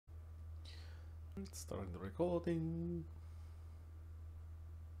Starting the recording.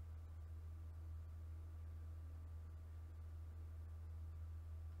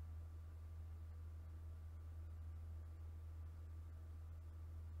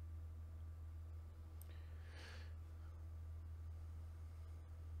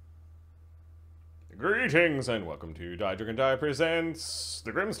 Greetings and welcome to Duggan and Dee Dee presents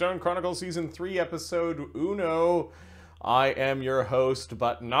the Grimstone Chronicles Season 3 Episode Uno. I am your host,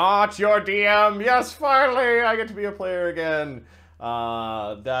 but not your DM. Yes, finally, I get to be a player again.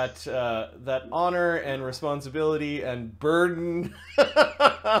 That honor and responsibility and burden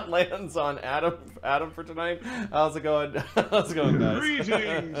lands on Adam. Adam for tonight. How's it going? How's it going, guys?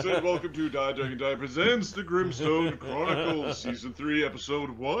 Greetings and welcome to Duggan and Dee Dee presents the Grimstone Chronicles Season 3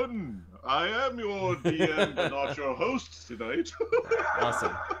 Episode 1. I am your DM, but not your host tonight.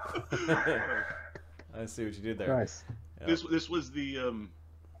 Awesome. I see what you did there. Nice. Yeah. This was the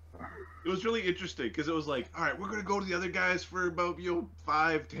it was really interesting because it was like, all right, we're gonna go to the other guys for about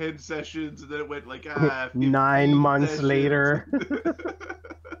 5-10 sessions, and then it went like 9 months sessions. Later.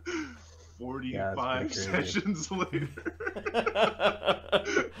 45 sessions later.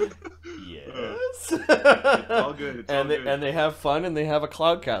 Yes. It's all good. It's all good. And they have fun and they have a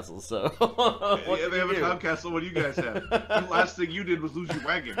cloud castle. So yeah, they have a cloud castle. What do you guys have? The last thing you did was lose your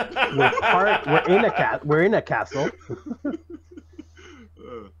wagon. We're in a castle.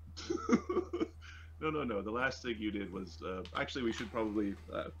 No. The last thing you did was actually we should probably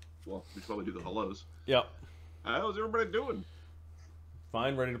we should probably do the hellos. Yep. How's everybody doing?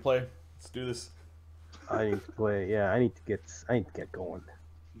 Fine, ready to play. Let's do this. I need to play. Yeah, I need to get going.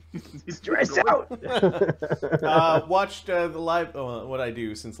 Stressed out. Watched the live. What I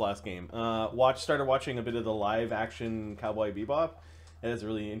do since last game. Started watching a bit of the live action Cowboy Bebop. It has a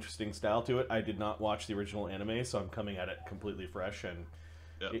really interesting style to it. I did not watch the original anime, so I'm coming at it completely fresh, and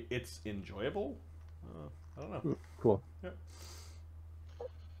it's enjoyable. I don't know. Cool. Yep.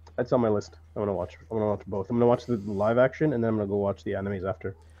 That's on my list. I'm gonna watch both. I'm gonna watch the live action, and then I'm gonna go watch the animes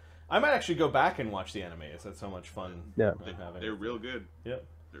after. I might actually go back and watch the animes. That's so much fun. Yeah. They're real good. Yep.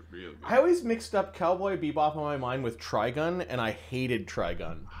 They're real good. I always mixed up Cowboy Bebop in my mind with Trigun, and I hated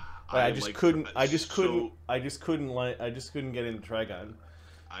Trigun. I just couldn't get into Trigun.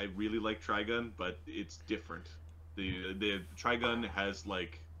 I really like Trigun, but it's different. The Trigun has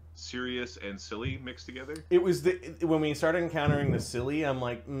like serious and silly mixed together. It was when we started encountering the silly, I'm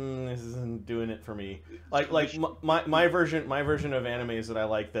like, this isn't doing it for me. Like my version of animes that I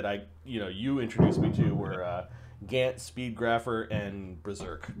like that you introduced me to were Gant, Speedgrapher, and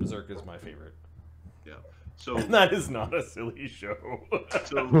Berserk. Berserk is my favorite. Yeah. So and that is not a silly show. So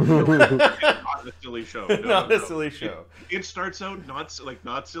it's not a silly show. Not a silly show. It starts out not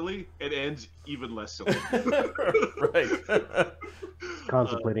silly. It ends even less silly. Right.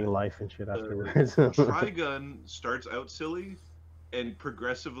 Contemplating life and shit afterwards. Trigun starts out silly, and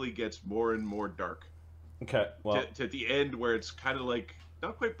progressively gets more and more dark. Okay. Well, to the end where it's kind of like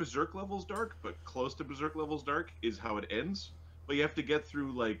not quite Berserk levels dark, but close to Berserk levels dark is how it ends. But you have to get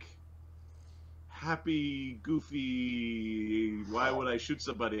through like happy, goofy, why would I shoot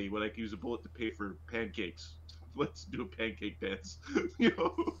somebody when I can use a bullet to pay for pancakes? Let's do a pancake dance,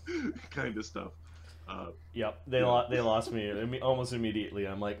 kind of stuff. Yep, they lost me almost immediately.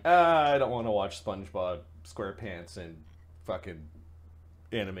 I'm like, I don't want to watch SpongeBob SquarePants in fucking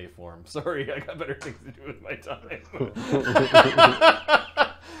anime form. Sorry, I got better things to do with my time.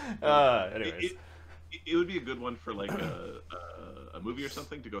 Anyways. It would be a good one for like a movie or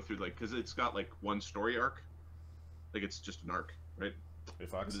something to go through, like, because it's got like one story arc, like it's just an arc, right? Hey,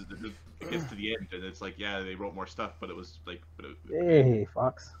 Fox. It gets to the end and it's like, yeah, they wrote more stuff, but it was like, Hey,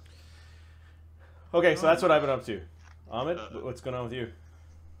 Fox. Okay, so that's what I've been up to. Ahmed, what's going on with you?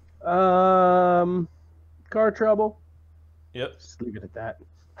 Car trouble. Yep. Just leave it at that.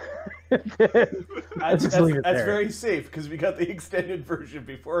 That's very safe because we got the extended version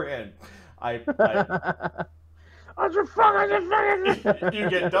beforehand. You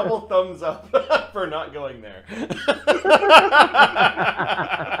get double thumbs up for not going there.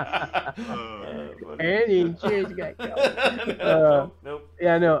 Nope.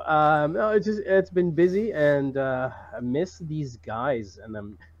 Yeah, no, it's been busy, and I miss these guys,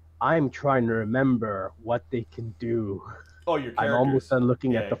 and I'm trying to remember what they can do. Oh, your characters. I'm almost done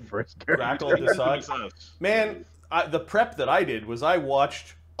looking at the first character. Grakkel and Dassod. Man, the prep that I did was I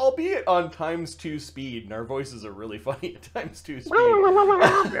watched, albeit on ×2 speed, and our voices are really funny at ×2 speed.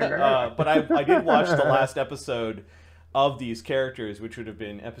 But I did watch the last episode of these characters, which would have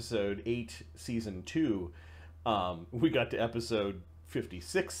been episode 8, season 2. We got to episode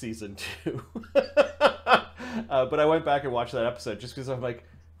 56, season 2. But I went back and watched that episode just because I'm like,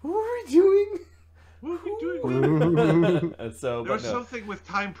 what were we doing? What are we doing? And so, There was something with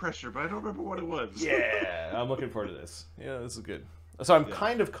time pressure, but I don't remember what it was. Yeah, I'm looking forward to this. Yeah, this is good. So I'm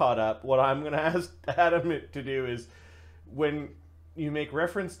kind of caught up. What I'm going to ask Adam to do is, when you make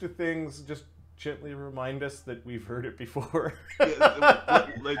reference to things, just gently remind us that we've heard it before. Like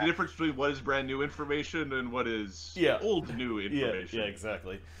the difference between what is brand new information and what is old new information. Yeah,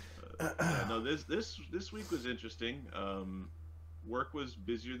 exactly. No, this week was interesting. Work was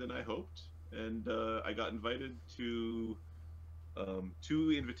busier than I hoped, and I got invited to 2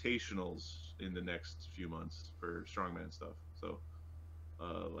 invitationals in the next few months for strongman stuff. So,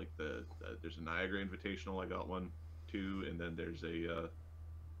 like there's a Niagara Invitational, I got one too, and then there's a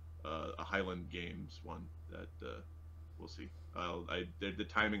Highland Games one that we'll see. The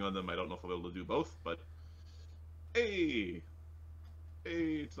timing on them, I don't know if I'll be able to do both, but hey,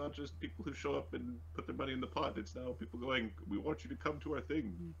 it's not just people who show up and put their money in the pot. It's now people going, we want you to come to our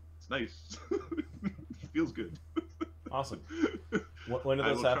thing. It's nice. It feels good. Awesome. When did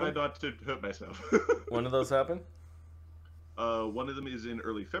those happen? I will try not to hurt myself. When did those happen? One of them is in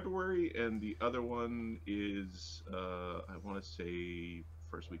early February, and the other one is, I want to say,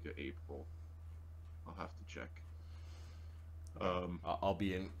 first week of April. I'll have to check. I'll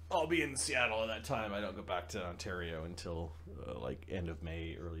be in Seattle at that time. I don't go back to Ontario until like end of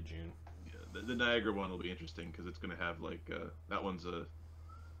May, early June. Yeah, the Niagara one will be interesting because it's going to have like that one's a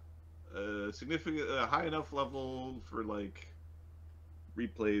significant, high enough level for like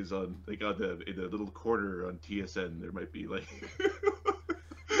replays on. They got in a little corner on TSN. There might be like,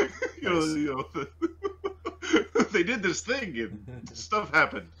 they did this thing and stuff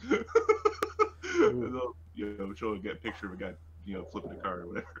happened. And they'll, show and get a picture of a guy, flipping a car or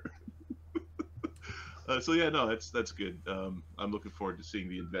whatever. So yeah, no, that's good. I'm looking forward to seeing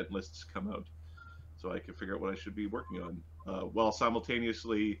the event lists come out, so I can figure out what I should be working on, while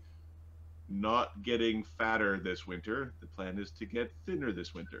simultaneously not getting fatter this winter. The plan is to get thinner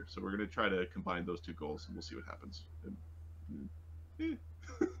this winter, so we're going to try to combine those 2 goals, and we'll see what happens.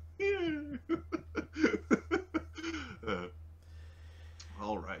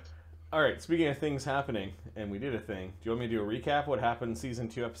 All right, speaking of things happening, and we did a thing. Do you want me to do a recap? What happened in Season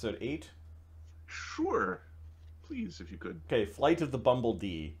 2, Episode 8? Sure. Please, if you could. Okay, Flight of the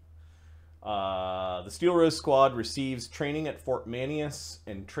Bumblebee. The Steelrose Squad receives training at Fort Maximus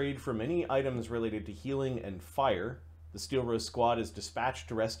and trade for many items related to healing and fire. The Steelrose Squad is dispatched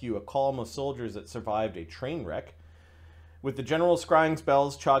to rescue a column of soldiers that survived a train wreck. With the general scrying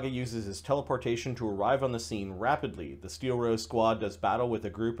spells, Chagga uses his teleportation to arrive on the scene rapidly. The Steelrose Squad does battle with a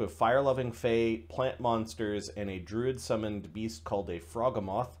group of fire-loving fae, plant monsters, and a druid-summoned beast called a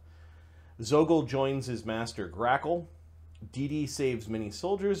Frogamoth. Zogel joins his master Grakkel. Dee Dee saves many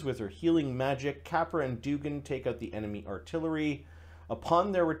soldiers with her healing magic. Capra and Duggan take out the enemy artillery.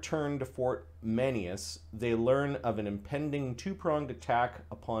 Upon their return to Fort Maximus, they learn of an impending 2-pronged attack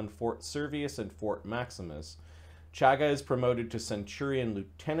upon Fort Servius and Fort Maximus. Chagga is promoted to Centurion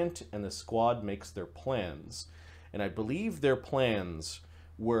Lieutenant, and the squad makes their plans. And I believe their plans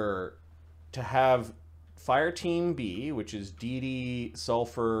were to have Fire Team B, which is Dee Dee,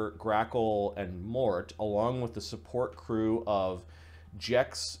 Sulfur, Grakkel, and Mort, along with the support crew of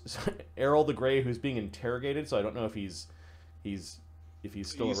Jex, Errol the Grey, who's being interrogated, so I don't know if he's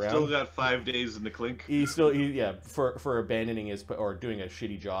still around. He's still got 5 days in the clink. For abandoning his, or doing a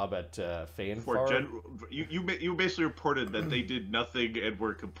shitty job at Faenfar. You basically reported that they did nothing and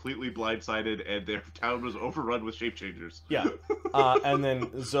were completely blindsided, and their town was overrun with shapechangers. Yeah, and then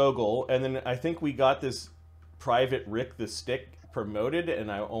Zogel, and then I think we got this Private Rick the Stick promoted,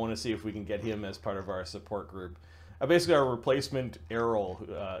 and I want to see if we can get him as part of our support group. Basically, our replacement Errol,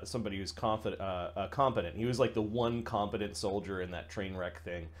 somebody who's competent. He was like the one competent soldier in that train wreck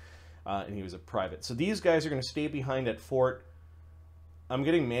thing, and he was a private. So these guys are going to stay behind at Fort. I'm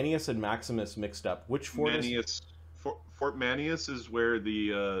getting Maximus and Maximus mixed up. Which fort is? Fort Maximus is where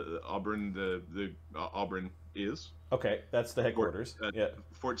the Auburn Auburn is. Okay, that's the headquarters.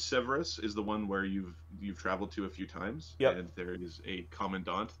 Fort Severus is the one where you've traveled to a few times. Yep. And there is a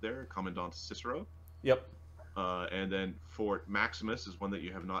commandant there, Commandant Cicero. Yep. And then Fort Maximus is one that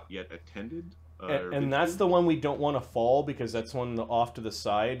you have not yet attended. And that's the one we don't want to fall, because that's one off to the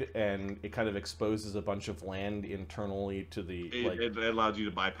side, and it kind of exposes a bunch of land internally to the... It allows you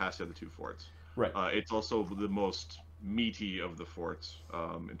to bypass the other 2 forts. Right. It's also the most meaty of the forts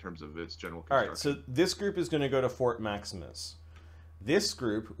in terms of its general construction. All right, so this group is going to go to Fort Maximus. This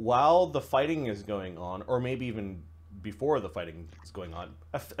group, while the fighting is going on, or maybe even before the fighting is going on,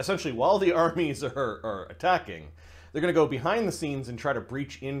 essentially while the armies are attacking, they're going to go behind the scenes and try to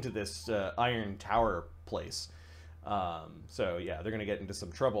breach into this iron tower place. So yeah, they're going to get into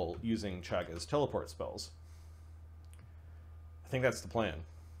some trouble using Chagga's teleport spells. I think that's the plan.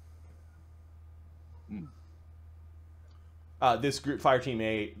 This group, Fire Team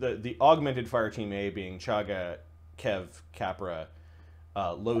A, the augmented Fire Team A being Chagga, Kev, Capra,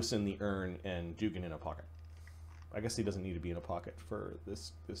 Lloes in the urn, and Duggan in a pocket. I guess he doesn't need to be in a pocket for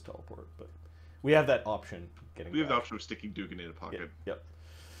this teleport, but we have that option. We have the option of sticking Duggan in a pocket. Yep.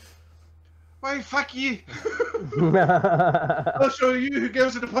 Why, fuck you! I'll show you who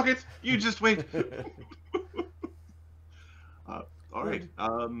goes in the pocket. You just wait. All right.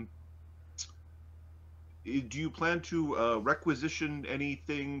 Do you plan to requisition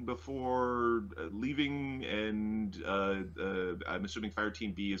anything before leaving? And I'm assuming Fire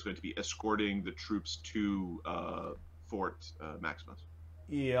Team B is going to be escorting the troops to Fort Maximus.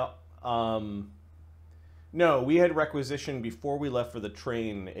 Yeah. No, we had requisitioned before we left for the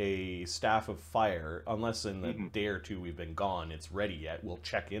train a staff of fire. Unless in the day or two we've been gone, it's ready yet. We'll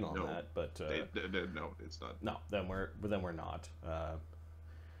check in on that. But no, it's not. No, then we're not.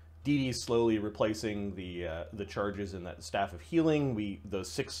 Dee Dee's slowly replacing the charges in that staff of healing.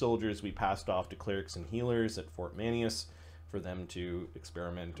 Those 6 soldiers we passed off to clerics and healers at Fort Maximus for them to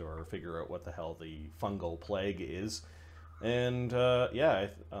experiment or figure out what the hell the fungal plague is. And yeah,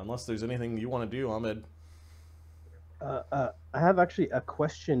 unless there's anything you want to do, Ahmed. I have actually a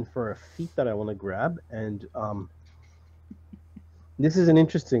question for a feat that I want to grab, and this is an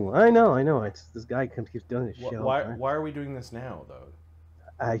interesting one. I know. It's this guy keeps doing this shit. Why are we doing this now, though?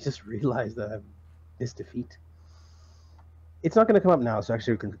 I just realized that I've missed a feat. It's not going to come up now, so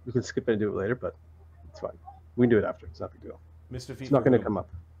actually we can skip it and do it later, but it's fine. We can do it after. It's not a big deal. Missed a feat. It's not going to come up.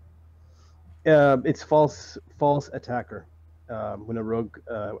 It's false attacker. When a rogue,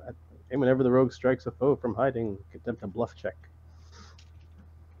 whenever the rogue strikes a foe from hiding, attempt a bluff check.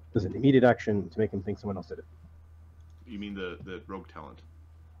 There's an immediate action to make him think someone else did it. You mean the rogue talent?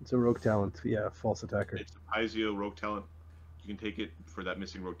 It's a rogue talent, yeah, false attacker. It's a Pizio rogue talent. You can take it for that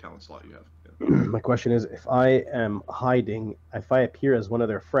missing rogue talent slot you have. Yeah. My question is, if I am hiding, if I appear as one of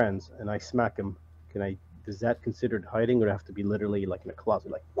their friends and I smack them, is that considered hiding, or do I have to be literally like in a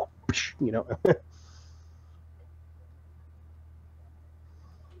closet, like, you know?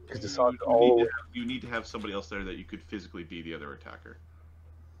 Because you need to have somebody else there that you could physically be the other attacker.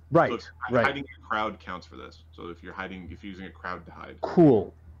 Right, so right. Hiding in a crowd counts for this. So if you're using a crowd to hide.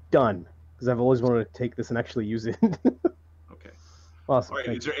 Cool, done. Because I've always wanted to take this and actually use it. Okay. Awesome. All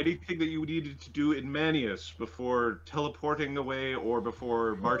right. Is there anything that you needed to do in Manius before teleporting away or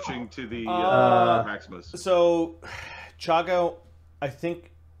before marching to the Maximus? So, Chagga, I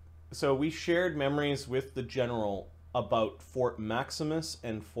think. So we shared memories with the general about Fort Maximus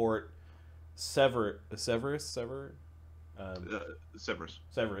and Fort Severus.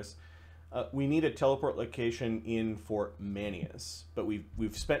 We need a teleport location in Fort Maximus, but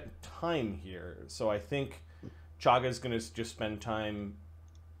we've spent time here, so I think Chagga's going to just spend time,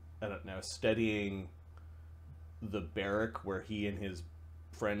 I don't know, studying the barrack where he and his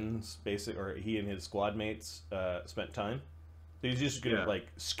friends, he and his squad mates spent time. So he's just going to like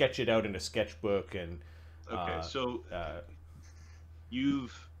sketch it out in a sketchbook and. Okay, so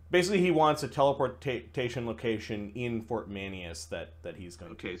you've. Basically, he wants a teleportation location in Fort Maximus that he's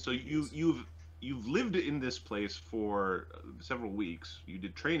going to. Okay, so you've lived in this place for several weeks. You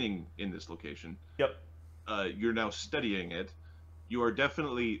did training in this location. Yep. You're now studying it. You are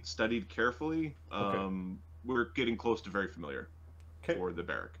definitely studied carefully. Okay. We're getting close to very familiar. Okay. For the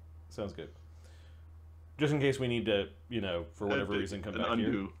barrack. Sounds good. Just in case we need to, for whatever reason, come back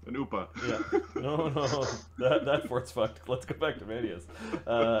here. An UPA. Yeah. No, that fort's fucked. Let's go back to Manius.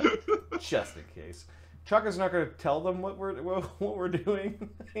 Just in case. Chagga's not going to tell them what we're doing.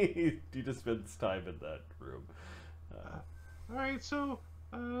 He just spends time in that room. All right. So,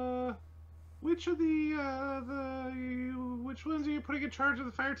 which of which ones are you putting in charge of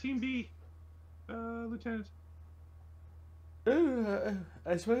the Fire Team B, Lieutenant?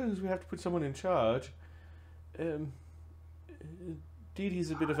 I suppose we have to put someone in charge. Dee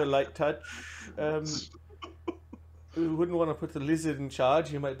Dee's a bit of a light touch. We wouldn't want to put the lizard in charge.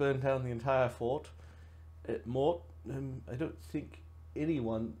 He might burn down the entire fort. Mort, I don't think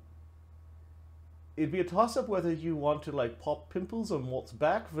anyone... It'd be a toss-up whether you want to like pop pimples on Mort's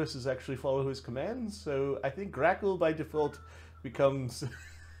back versus actually follow his commands. So I think Grakkel by default becomes...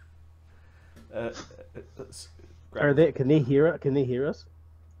 Are they? Can they hear? Can they hear us?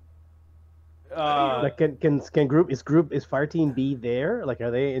 Like can group is Fire Team B there? Like,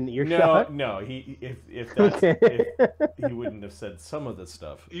 are they in earshot? No. If that's Okay. if he wouldn't have said some of the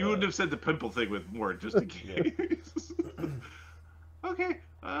stuff. You wouldn't have said the pimple thing with more just in case. Okay.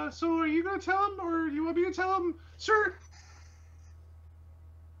 So are you gonna tell him, or do you want me to tell him, sir?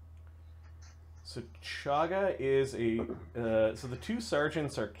 So Chagga is a. So the two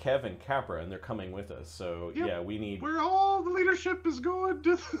sergeants are Kev and Capra, and they're coming with us. So Yep. yeah, we need. Where all the leadership is going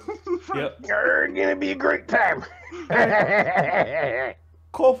to the front. Yep. You're gonna be a great time.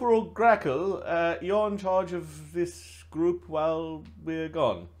 Corporal Grakkel, you're in charge of this group while we're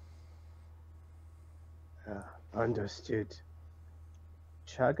gone. Understood.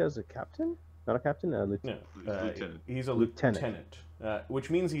 Chagga's a captain? Not a captain? A lieutenant. No, Lieutenant. he's a lieutenant, which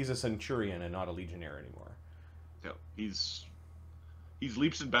means he's a centurion and not a legionnaire anymore. Yeah, he's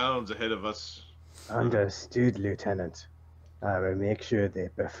leaps and bounds ahead of us. Understood, Lieutenant. I will make sure they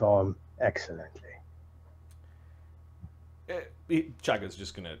perform excellently. Chagga's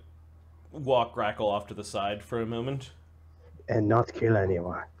just gonna walk Grakkel off to the side for a moment. And not kill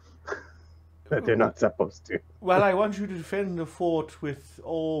anyone. That they're not supposed to. Well, I want you to defend the fort with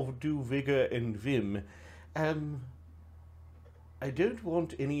all due vigor and vim. I don't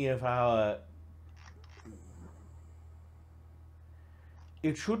want any of our...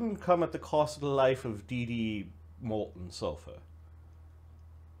 It shouldn't come at the cost of the life of Dee Dee, molten sulfur.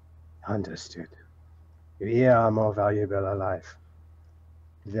 Understood. We are more valuable alive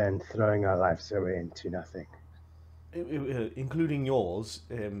than throwing our lives away into nothing. Including yours,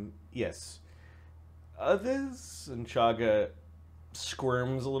 yes. Others, and Chagga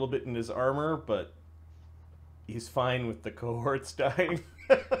squirms a little bit in his armor, but he's fine with the cohorts dying.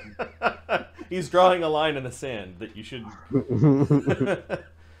 He's drawing a line in the sand that you should...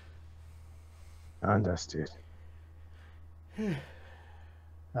 Understood.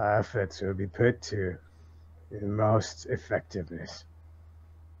 Our efforts will be put to the most effectiveness.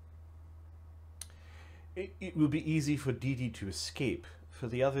 It will be easy for Dee Dee to escape. For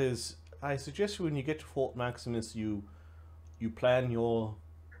the others, I suggest when you get to Fort Maximus, you plan your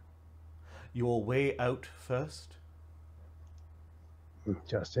way out first.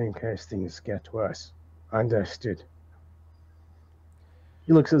 Just in case things get worse. Understood.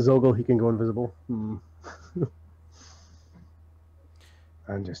 He looks at Zogel, he can go invisible.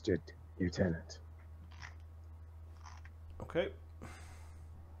 Understood, Lieutenant. Okay.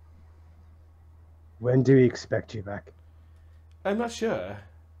 When do we expect you back? I'm not sure.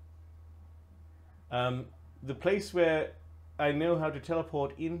 The place where I know how to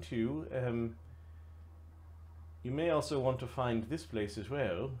teleport into, you may also want to find this place as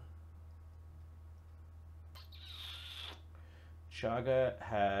well. Chagga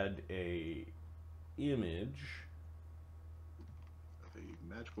had a image A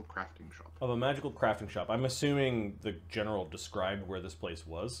magical crafting shop. of a magical crafting shop. I'm assuming the general described where this place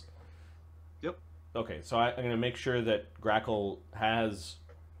was. Yep. Okay, so I'm going to make sure that Grakkel has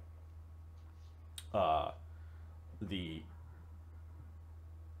the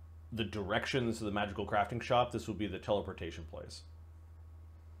directions to the magical crafting shop. This will be the teleportation place.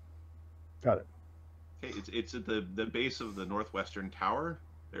 Got it. Okay, it's at the base of the northwestern tower.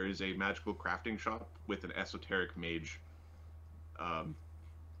 There is a magical crafting shop with an esoteric mage.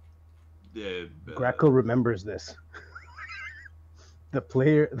 Grakkel remembers this. The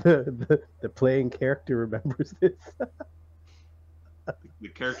player, the playing character remembers this. The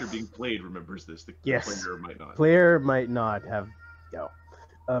character being played remembers this. The Yes. player might not. Player might not have. No.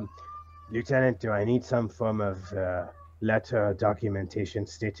 Lieutenant, do I need some form of letter documentation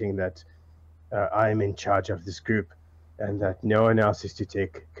stating that I'm in charge of this group and that no one else is to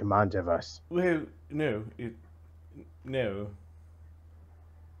take command of us? Well, no. No.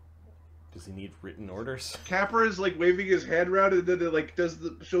 Does he need written orders? Capra is like waving his hand around, and then it like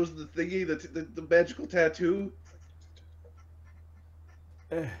shows the thingy, the magical tattoo.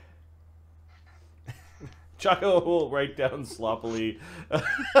 Chagga will write down sloppily.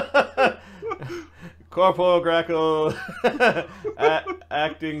 Corporal Grakkel,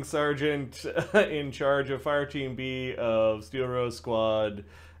 acting sergeant in charge of Fire Team B of Steelrose Squad,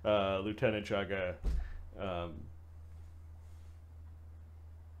 Lieutenant Chagga.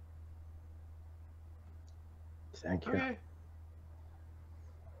 Thank you. Okay.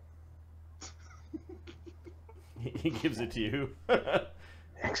 He gives it to you.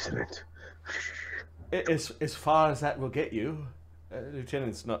 Excellent. As far as that will get you,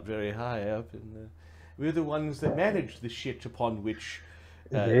 Lieutenant's not very high up, and we're the ones that manage the shit upon which...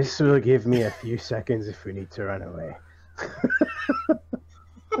 This will give me a few seconds if we need to run away.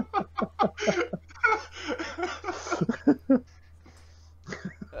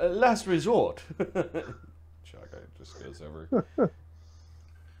 Last resort. Chagga just goes over.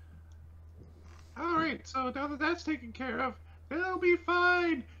 All right, so now that that's taken care of, they'll be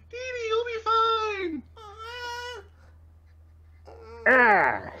fine. Dee Dee, you'll be fine.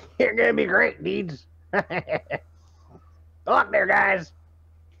 Ah, you're gonna be great, Deeds. Look there, guys.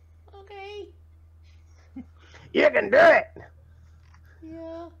 Okay. You can do it.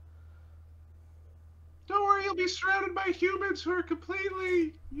 Yeah. Don't worry, you'll be surrounded by humans who are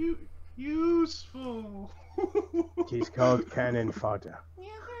completely useful. He's called cannon fodder. Yeah,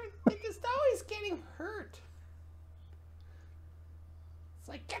 they're just always getting hurt. It's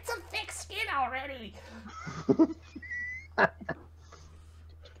like, get some thick skin already.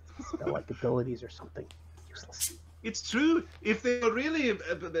 Spell-like abilities or something. Useless. It's true. If they were really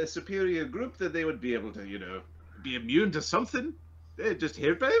a superior group, then they would be able to, you know, be immune to something. They're just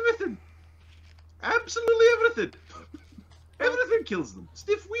hurt by everything. Absolutely everything. Everything kills them.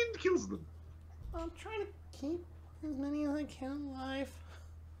 Stiff wind kills them. I'm trying to keep as many as I can alive.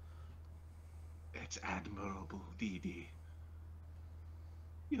 It's admirable, Dee Dee.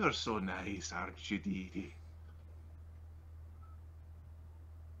 You're so nice, aren't you, Dee Dee?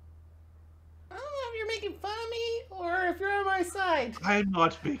 I don't know if you're making fun of me or if you're on my side. I'm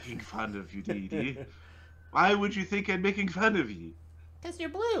not making fun of you, Dee Dee. Why would you think I'm making fun of you? Because you're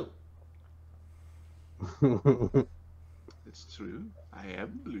blue. It's true. I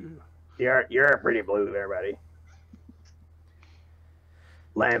am blue. You're pretty blue there, buddy.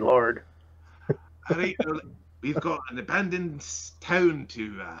 Landlord. All right, well, we've got an abandoned town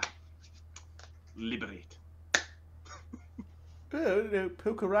to liberate.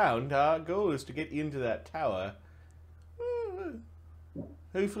 Poke around. Our goal is to get into that tower.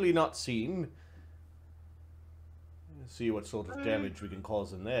 Hopefully not seen. See what sort of damage we can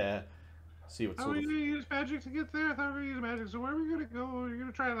cause in there. See what Are sort we of... going to use magic to get there? I thought we were going to use magic. So where are we going to go? Are we going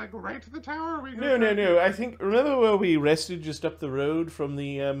to try like right to the tower? Or are we No. I think, remember where we rested just up the road from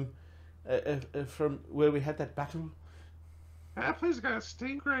the from where we had that battle? That place got a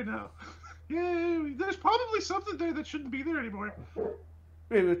stink right now. Yeah, there's probably something there that shouldn't be there anymore.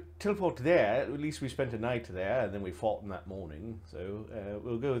 We would teleport there. At least we spent a night there, and then we fought in that morning. So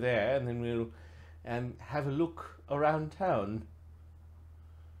we'll go there, and then we'll have a look around town.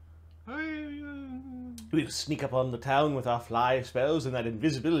 We'll sneak up on the town with our fly spells and that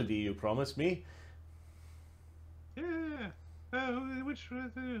invisibility you promised me. Yeah. Which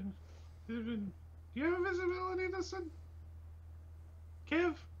do you have invisibility, Dassod?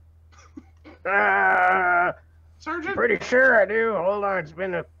 Kev? Sergeant? Pretty sure I do. Hold on, it's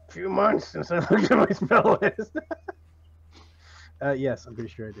been a few months since I looked at my spell list. Yes, I'm pretty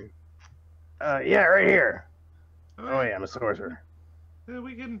sure I do. Yeah, right here. Oh yeah, I'm a sorcerer.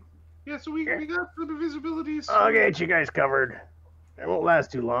 We can. Yeah, so we got some invisibilities. I'll get you guys covered. It won't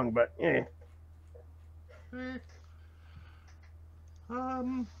last too long, but yeah.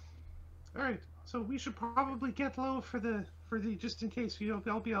 All right. So we should probably get low for the just in case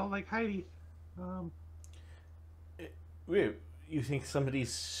I'll be all like Heidi. Wait, you think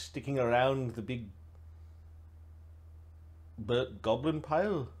somebody's sticking around the big goblin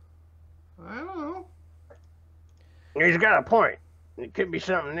pile? I don't know. He's got a point. It could be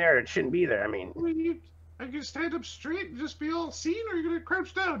something there that shouldn't be there. I mean, I can stand up straight and just be all seen, or you're gonna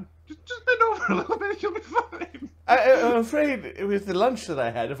crouch down. Just bend over a little bit, you'll be fine. I'm afraid with the lunch that I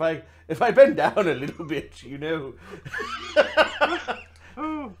had, if I bend down a little bit, you know.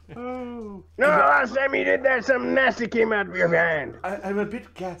 Oh. no, last time you did that, something nasty came out of your hand. I'm a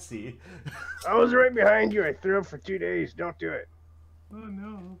bit gassy. I was right behind you. I threw up for 2 days. Don't do it. Oh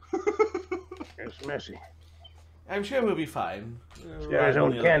no. It's messy. I'm sure we'll be fine. Got his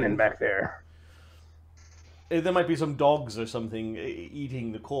own cannon back there. There might be some dogs or something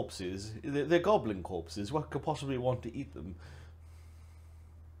eating the corpses. They're goblin corpses. What could possibly want to eat them?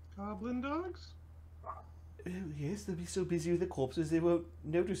 Goblin dogs? Yes, they'll be so busy with the corpses they won't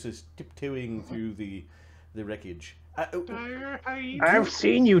notice us tiptoeing through the wreckage. I've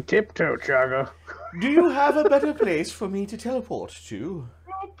seen you tiptoe, Chagga. Do you have a better place for me to teleport to?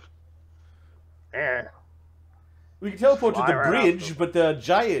 Nope. Yeah. We can teleport to Fly the right bridge, but there are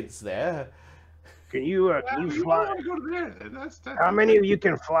giants there. Can you fly? Want to go to there. That's How many of you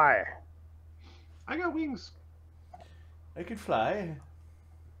can fly? I got wings. I could fly.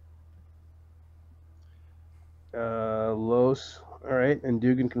 Los. All right, and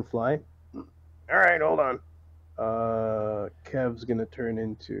Duggan can fly. All right, hold on. Kev's gonna turn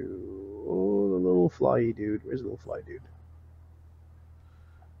into the little flyy dude. Where's the little fly dude?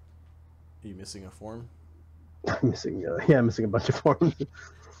 Are you missing a form? I'm missing. I'm missing a bunch of forms.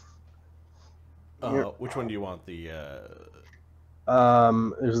 Which one do you want? The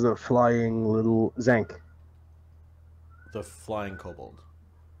There's the flying little Zank. the flying kobold.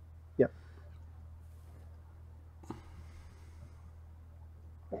 Yep.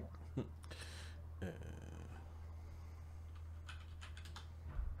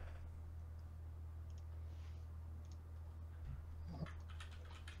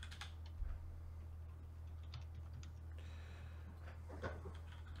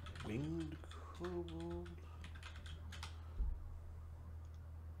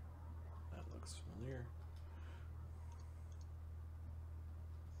 That looks familiar.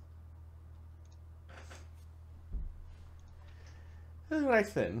 All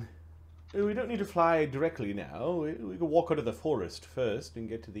right then. We don't need to fly directly now. We can walk out of the forest first and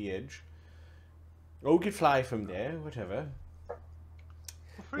get to the edge. Or we could fly from there, whatever. Well,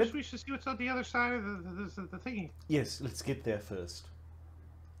 first we should see what's on the other side of the thingy. Yes, let's get there first.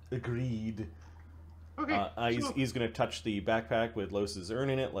 Agreed. Okay. He's going to touch the backpack with Lloes's urn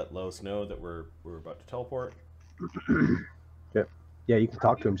in it. Let Lloes know that we're about to teleport. Yep. Yeah, you can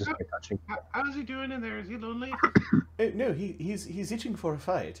talk to him just by touching. How's he doing in there? Is he lonely? No, he's itching for a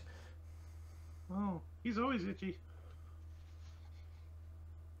fight. Oh, he's always itchy.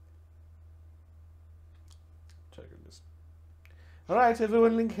 All right,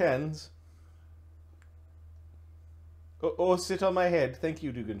 everyone, link hands. Or sit on my head. Thank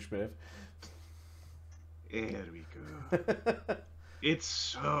you, Dugganschmirph. There we go. It's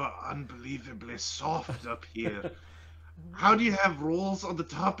so unbelievably soft up here. How do you have rolls on the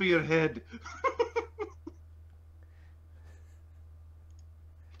top of your head?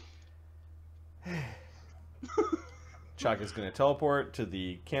 Chagga's going to teleport to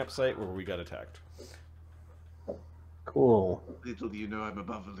the campsite where we got attacked. Cool. Little do you know I'm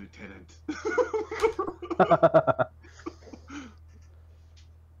above a lieutenant.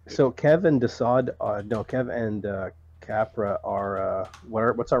 So Kev and Dassod, Kev and Capra are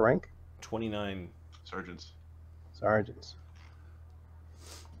what's our rank? 29 Sergeants. Sergeants.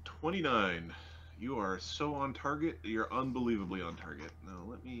 29. You are so on target. You're unbelievably on target. Now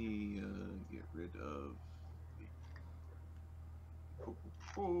let me get rid of.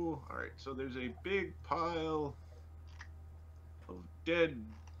 All right. So there's a big pile of dead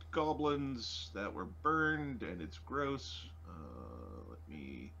goblins that were burned, and it's gross. Let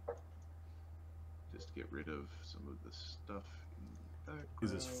me just get rid of some of the stuff in the background.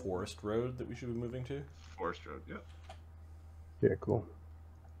 Is this Forest Road that we should be moving to? Forest Road, yep. Yeah, cool.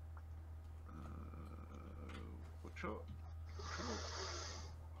 Watch out.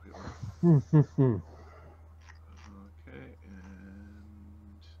 Okay,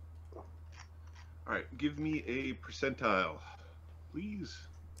 and... Alright, give me a percentile, please.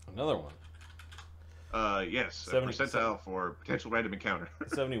 Another one. Yes, 70, a percentile for potential random encounter.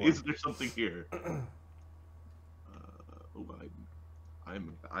 71. Is there something here? I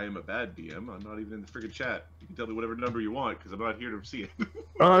am a bad DM. I'm not even in the friggin' chat. You can tell me whatever number you want because I'm not here to see it.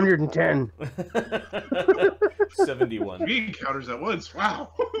 110. 71. 3 encounters at once.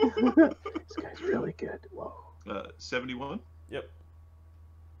 Wow. This guy's really good. Whoa. 71. Yep.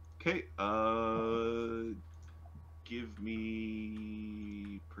 Okay. Give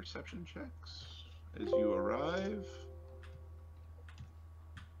me perception checks as you arrive.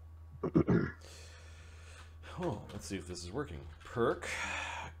 Oh, let's see if this is working. Perk,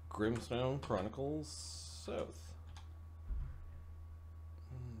 Grimstone, Chronicles, South.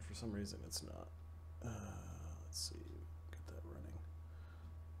 For some reason it's not. Let's see, get that running.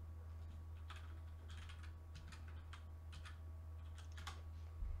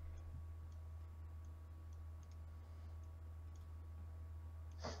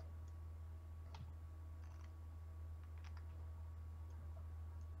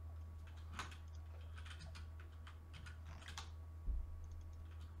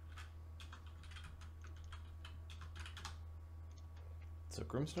 So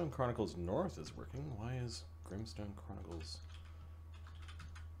Grimstone Chronicles North is working. Why is Grimstone Chronicles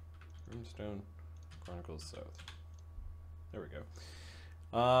South? There we go.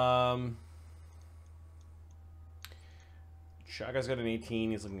 Chagga's got an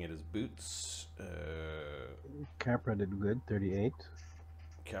 18. He's looking at his boots. Capra did good, 38.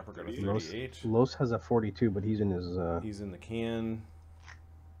 Capra got a 38. Lloes has a 42, but he's in his... He's in the can.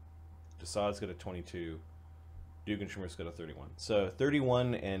 Dassod's got a 22. Dugganschmirph's got a 31. So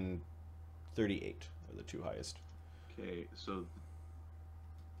 31 and 38 are the two highest. Okay, so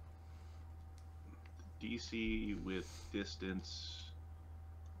DC with distance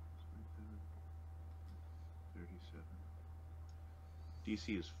 37.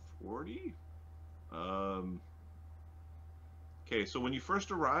 DC is 40. Okay, so when you first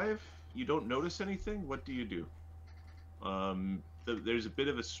arrive, you don't notice anything. What do you do? There's a bit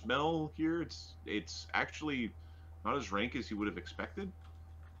of a smell here. It's actually not as rank as you would have expected.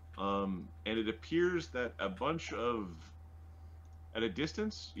 And it appears that a bunch of, at a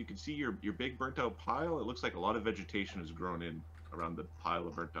distance, you can see your big burnt out pile. It looks like a lot of vegetation has grown in around the pile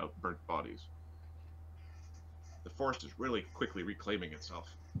of burnt bodies. The forest is really quickly reclaiming itself.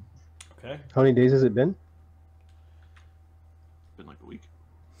 Okay. How many days has it been? It's been like a week.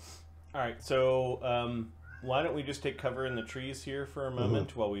 All right, so why don't we just take cover in the trees here for a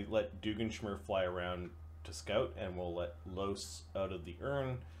moment while we let Dugganschmirph fly around to scout, and we'll let Lloes out of the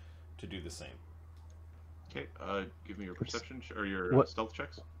urn to do the same. Okay, give me your perception or your stealth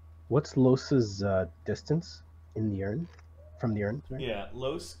checks. What's Lloes's distance in the urn? From the urn, sorry? Yeah,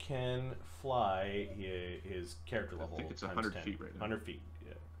 Lloes can fly his character level. I think it's times 100 10. feet right now. 100 feet,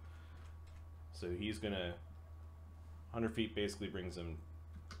 yeah. So he's gonna... 100 feet basically brings him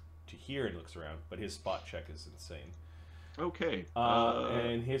to here and looks around, but his spot check is insane. Okay.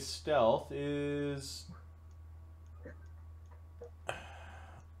 And his stealth is...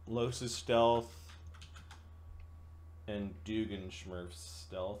 Lloes's stealth and Dugganschmirph's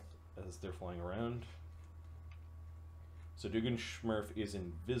stealth as they're flying around. So Dugganschmirph is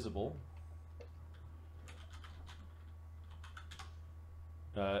invisible.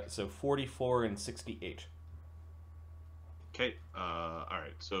 So 44 and 68. Okay. All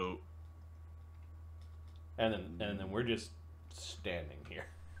right. So. And then we're just standing here.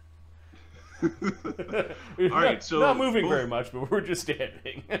 All right. So not moving very much, but we're just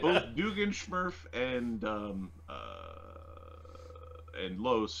standing. Both Dugganschmirph and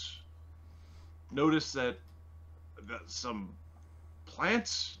Lloes noticed that some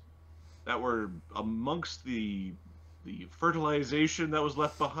plants that were amongst the fertilization that was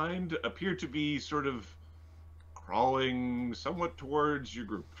left behind appeared to be sort of crawling somewhat towards your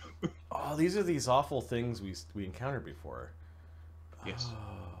group. Oh, these are these awful things we encountered before. Yes. Oh.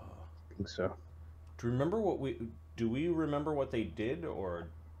 I think so. Do we remember what they did, or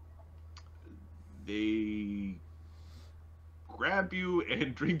They grab you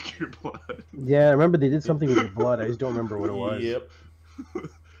and drink your blood. Yeah, I remember they did something with your blood. I just don't remember what it was. Yep.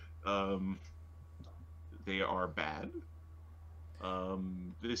 They are bad.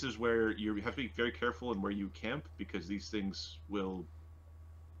 This is where you have to be very careful in where you camp, because these things will,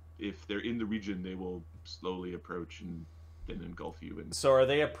 if they're in the region, they will slowly approach and then engulf you. And So are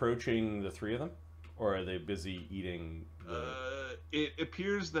they approaching the three of them, or are they busy eating? it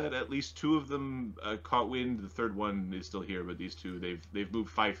appears that at least two of them caught wind. The third one is still here, but these two, they've moved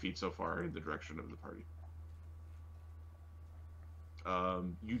 5 feet so far in the direction of the party.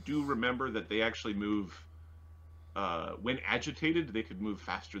 You do remember that they actually move. When agitated, they could move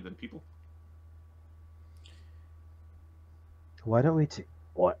faster than people. Why don't we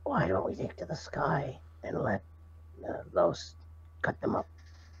Why don't we take to the sky and let Lloes cut them up?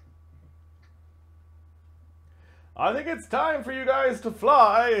 I think it's time for you guys to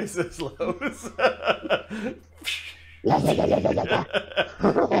fly, says Lloes. He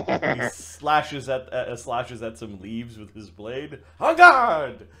slashes at some leaves with his blade. En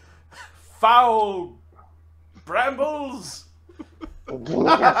garde! Foul brambles! Give me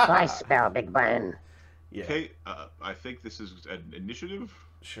a fly spell, big man. Yeah. Okay, I think this is an initiative.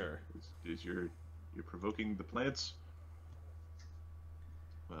 Sure. Is you're provoking the plants.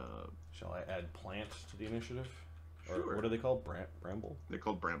 Shall I add plant to the initiative? Or Sure. what are they called? Bramble? They're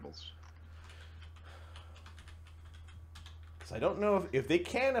called brambles. Because I don't know if they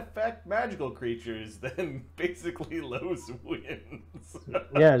can affect magical creatures, then basically Lloes wins.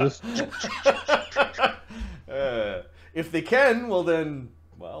 Yeah, just If they can, well then,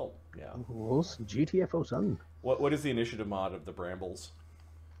 well, yeah. GTFO, son. What is the initiative mod of the brambles?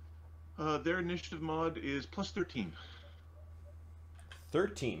 Their initiative mod is plus 13.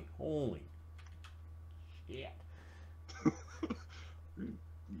 13. Holy shit.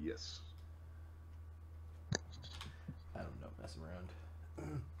 Yes. I don't know, messing around.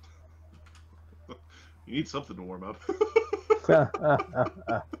 You need something to warm up.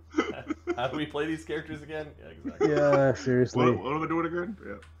 How do we play these characters again? Yeah, exactly. Yeah, seriously. What am I doing again?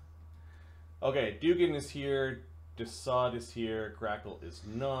 Yeah. Okay, Duggan is here, Dassod is here, Grakkel is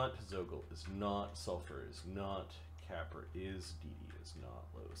not, Zogel is not, Sulfur is not, Capra is, Dee Dee is not,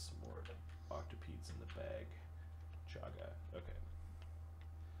 Lloes, more octopedes in the bag, Chagga. Okay.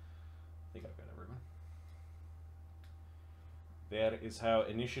 I think I've got everyone. That is how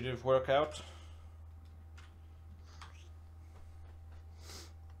initiative work out.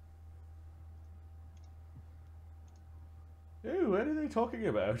 Ooh, what are they talking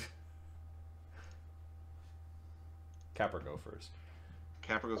about? Capra, go first.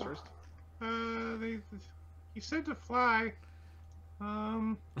 Capra goes first. He said to fly.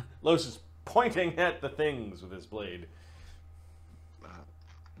 Lloes is pointing at the things with his blade.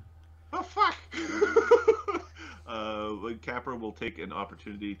 Oh fuck! Capra will take an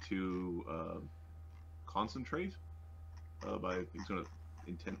opportunity to concentrate. He's going to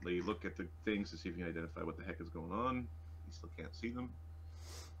intently look at the things to see if he can identify what the heck is going on. He still can't see them.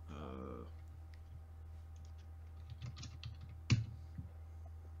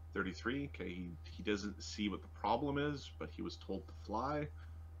 13. 33. Okay, he doesn't see what the problem is, but he was told to fly.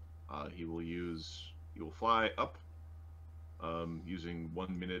 He will fly up, using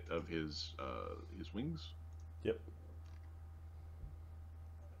 1 minute of his wings. Yep.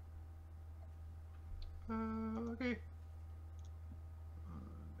 Okay.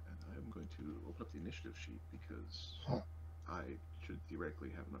 And I'm going to open up the initiative sheet because I should theoretically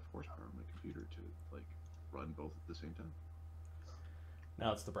have enough horsepower on my computer to like run both at the same time.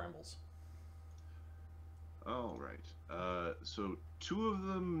 Now it's the brambles. All right. So 2 of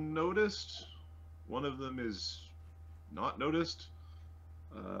them noticed. 1 of them is not noticed.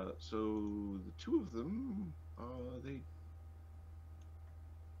 So the 2 of them, they.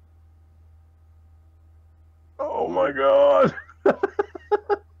 Oh my god!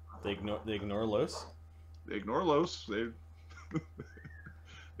 They ignore Lloes. They ignore Lloes.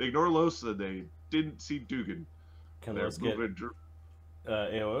 They ignore Lloes, and they didn't see Duggan. Can Lloes get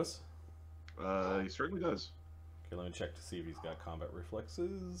AOs? He certainly does. Okay, let me check to see if he's got combat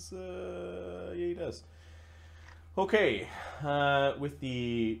reflexes. Yeah, he does. Okay, with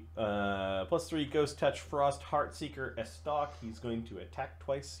the +3 Ghost Touch Frost Heartseeker Estoc, he's going to attack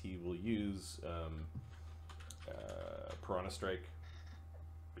twice. He will use Piranha Strike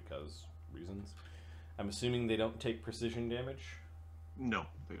because reasons. I'm assuming they don't take precision damage. No,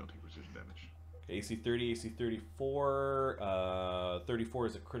 they don't take precision damage. Okay, AC 30, AC 34. 34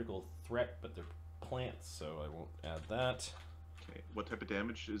 is a critical threat, but they're plants, so I won't add that. Okay, what type of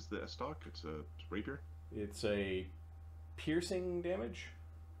damage is the Estoc? It's a rapier. It's a piercing damage.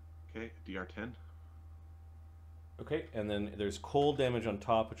 Okay, DR 10. Okay, and then there's cold damage on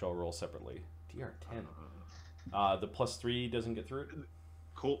top, which I'll roll separately. DR 10. The +3 doesn't get through it.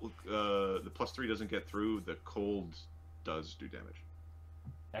 Cold. The +3 doesn't get through. The cold does do damage.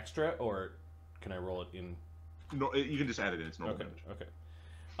 Extra, or can I roll it in? No, you can just add it in. It's normal Okay. damage. Okay.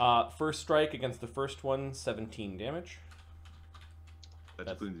 First strike against the first one, 17 damage.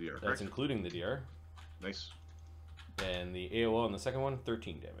 That's including the DR. That's Correct? including the DR. Nice. And the AOO on the second one,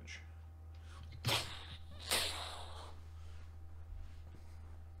 13 damage.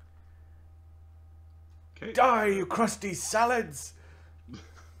 Okay. Die, you crusty salads!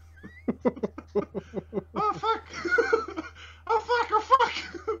 Oh fuck! Oh fuck! Oh fuck!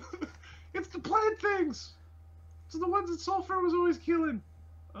 It's the plant things. It's the ones that Sulfur was always killing.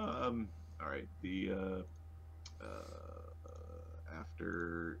 All right.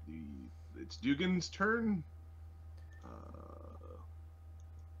 After it's Duggan's turn.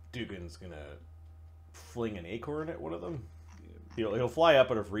 Duggan's gonna fling an acorn at one of them. He'll fly up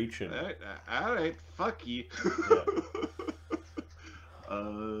out of reach and. All right, fuck you. Yeah.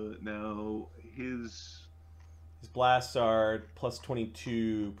 Now his blasts are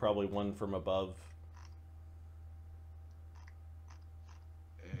 +22, probably one from above.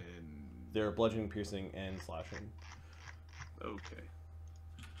 and They're bludgeoning, piercing, and slashing. okay.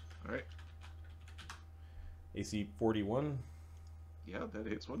 All right. AC 41. Yeah, that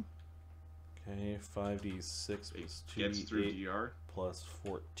hits one. Okay, 5d6 plus 2 Gets through DR. plus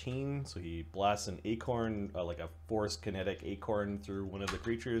 14. So he blasts an acorn, like a force kinetic acorn, through one of the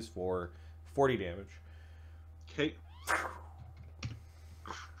creatures for 40 damage. Okay.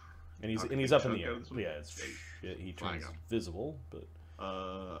 And he's Okay, he's up in chunk the air. out of this one. Yeah, it's he Flying turns up. visible, but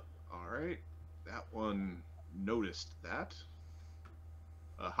All right. That one noticed that.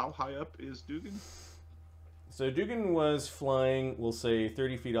 How high up is Duggan? so Duggan was flying, we'll say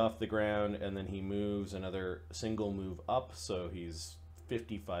 30 feet off the ground, and then he moves another single move up, so he's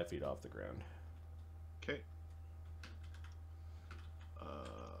 55 feet off the ground. Okay.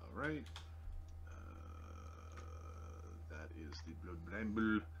 Right. That is the Blood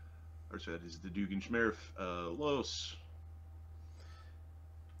Bramble. Or so that is the Dugganschmirph. Lloes.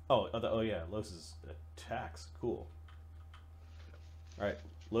 Oh yeah, Lloes' attacks. Cool. All right,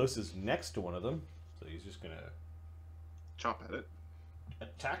 Lloes is next to one of them, so he's just gonna Chop at it.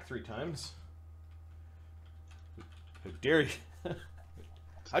 attack 3 times. How dare you?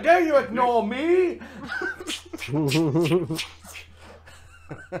 How dare you ignore me?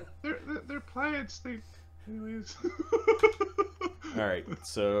 They're plants. Anyways. All right,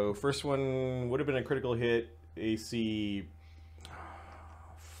 so first one would have been a critical hit, AC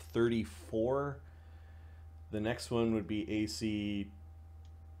 34. The next one would be AC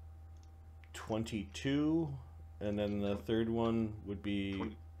 22, and then the third one would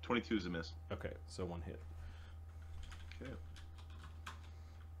be 22 is a miss. okay, so 1 hit. Okay.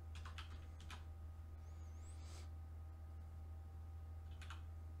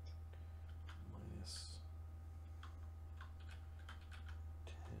 Minus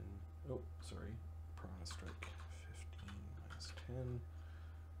 10. Oh, sorry. Piranha Strike 15 minus 10.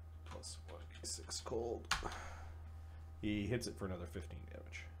 plus 1d6 cold. He hits it for another 15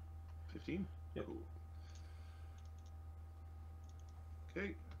 damage. 15? Yep. Cool.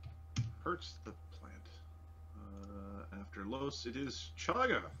 Okay. Hurts the plant. After Los, it is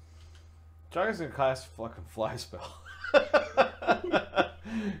Chagga. Chagga's gonna cast fucking fly spell.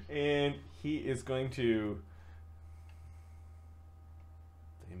 And he is going to...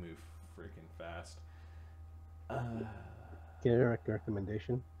 They move freaking fast. Get a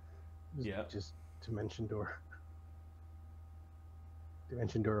recommendation? Yeah. Just dimension door.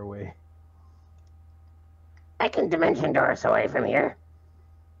 Dimension door away. I can dimension door us away from here.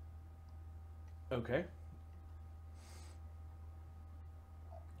 Okay.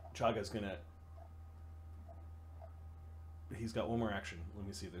 Chagga's gonna... He's got one more action. Let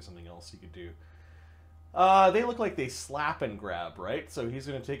me see if there's something else he could do. They look like they slap and grab, right? So he's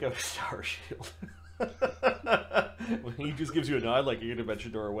gonna take out his tower shield. He just gives you a nod like you're gonna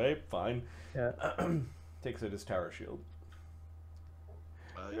dimension door away. Fine. Yeah. Takes out his tower shield.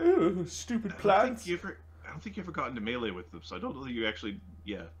 Ooh, stupid I plants. don't think you ever got into melee with them, so I don't know that you actually...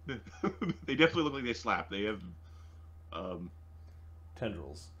 Yeah. They definitely look like they slap. They have...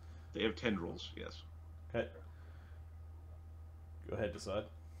 Tendrils. They have tendrils, yes. Okay. Go ahead, Dassod.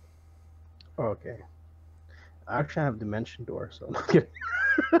 Okay. I actually have dimension door, so I'm not kidding.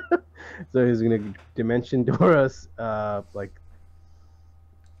 So he's gonna dimension door us like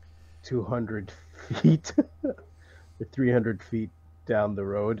 200 feet or 300 feet down the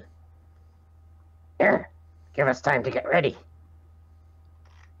road. Here, give us time to get ready.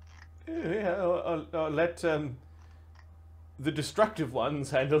 Yeah, I'll let the destructive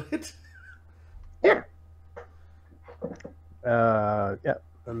ones handle it. Here. Yeah.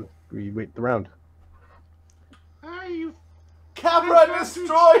 We wait the round. Ah, you... Capra,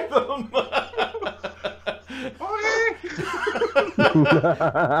 destroy them!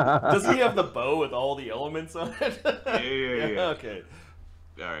 Does he have the bow with all the elements on it? Yeah. Okay.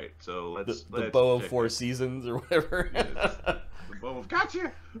 All right, so let's... The let's bow of check 4 it. seasons or whatever. Yes. The bow of...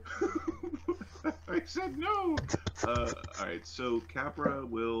 Gotcha! I said no! All right, so Capra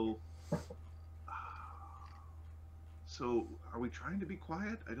will... So, are we trying to be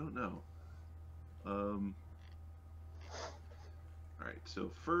quiet? I don't know. Alright, so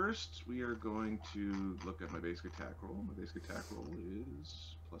first we are going to look at my basic attack roll. My basic attack roll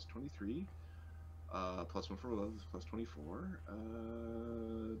is plus 23. Plus 1 for love is plus 24.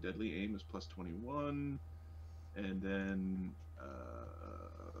 Deadly aim is plus 21. And then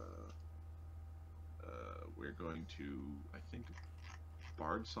we're going to, I think,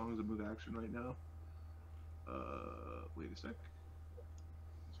 Bard Song is a move action right now. Wait a sec.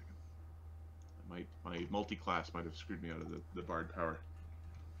 My multi-class might have screwed me out of the Bard power.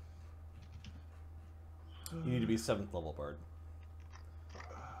 You need to be 7th level Bard.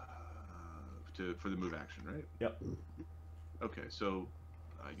 For the move action, right? Yep. Okay, so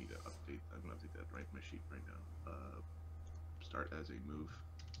I need to update. I'm gonna update that right in my sheet right now. Start as a move.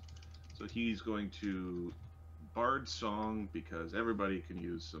 So he's going to Bard Song because everybody can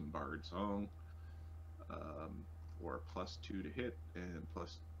use some Bard Song. Or plus 2 to hit and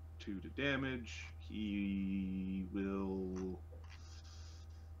plus 2 to damage. He will...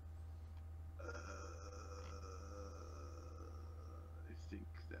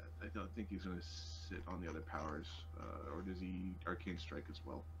 I don't think he's going to sit on the other powers. Or does he Arcane Strike as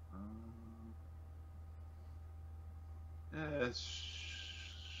well?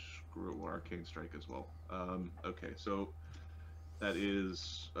 Screw Arcane Strike as well. Okay, so that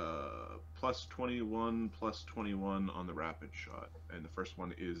is plus 21 on the rapid shot, and the first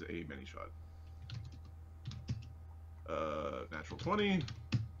one is a mini shot. Natural 20,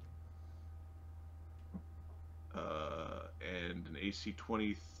 and an AC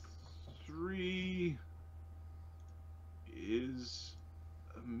 23 is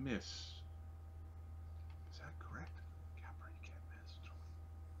a miss. Is that correct? Capra, you can't miss.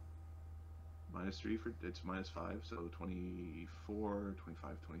 -3 for it's -5, so 24,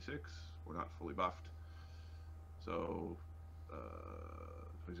 25, 26. We're not fully buffed. So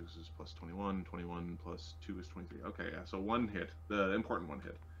 26 is plus 21, 21 plus 2 is 23. Okay, yeah, so one hit, the important one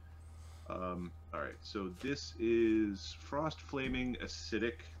hit. Alright, so this is Frost Flaming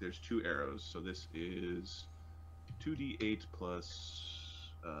Acidic. There's 2 arrows, so this is 2d8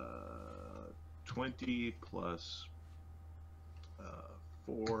 plus 20 plus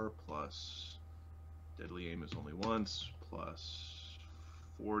 4 plus Deadly Aim is only once, plus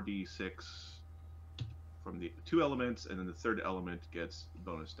 4d6 from the 2 elements, and then the 3rd element gets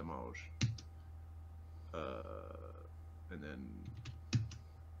bonus damage. And then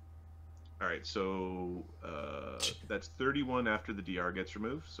All right, so that's 31 after the DR gets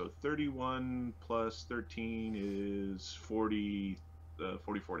removed. So 31 plus 13 is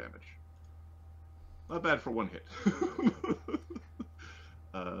 44 damage. Not bad for one hit.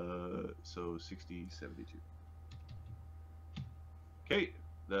 So 60, 72. Okay,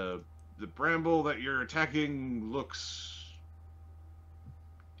 the bramble that you're attacking looks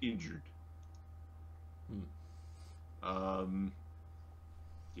injured.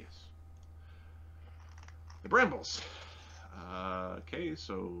 Yes. The brambles. Okay,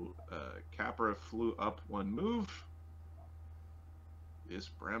 so Capra flew up one move. This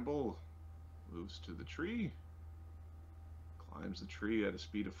bramble moves to the tree. Climbs the tree at a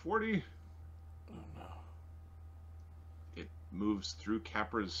speed of 40. Oh no. It moves through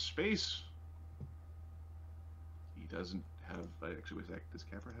Capra's space. He doesn't have... Actually, does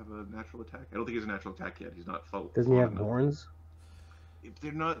Capra have a natural attack? I don't think he has a natural attack yet. He's not... Doesn't he have horns? If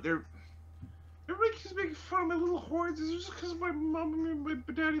they're not... Everybody keeps making fun of my little horns. It's just because my mom and my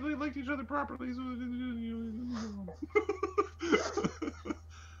daddy liked each other properly.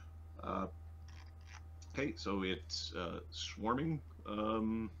 Okay, so it's swarming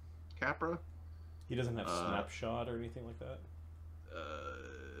Capra. He doesn't have snapshot or anything like that?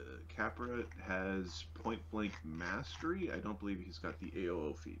 Capra has point-blank mastery. I don't believe he's got the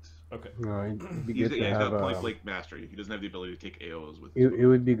AOO feats. Okay. No, it'd be He's good to have got point-blank mastery. He doesn't have the ability to take AOs with it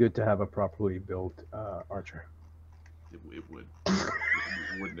would be good to have a properly built archer. It would.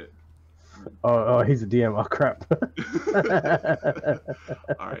 Wouldn't it? Oh, he's a DM. Oh, crap.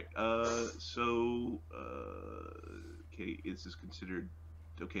 Alright, okay, this is considered...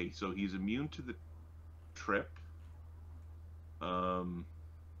 Okay, so he's immune to the trip.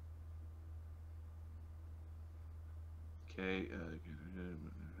 Okay,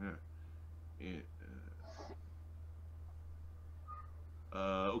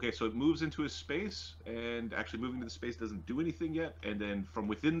 okay, so it moves into his space, and actually moving to the space doesn't do anything yet, and then from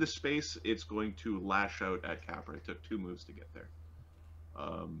within the space, it's going to lash out at Capra. It took 2 moves to get there.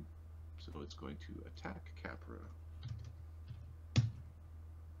 So it's going to attack Capra.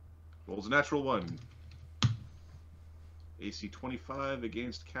 Rolls a natural 1. AC 25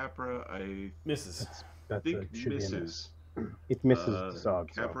 against Capra, I Misses. think misses. It misses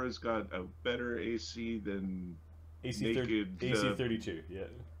Dassod. Capra's got a better AC than AC, naked, AC 32, yeah.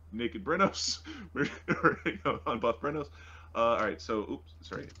 naked Brenos, or unbuffed Brenos. Alright, so, oops,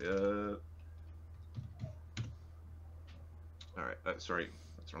 sorry. Alright, sorry,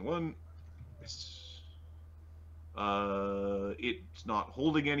 that's the wrong one. It's not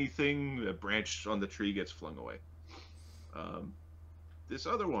holding anything. The branch on the tree gets flung away. This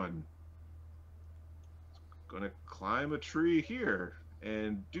other one is gonna climb a tree here,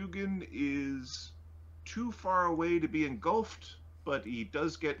 and Duggan is too far away to be engulfed, but he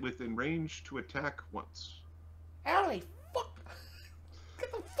does get within range to attack once. Holy fuck!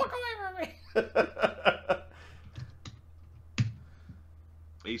 Get the fuck away from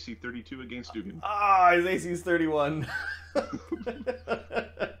me! AC 32 against Duggan. Ah, his AC is 31.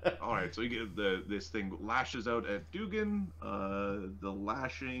 Alright, so you get this thing lashes out at Duggan. The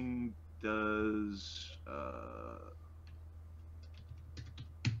lashing does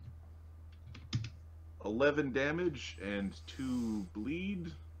 11 damage and 2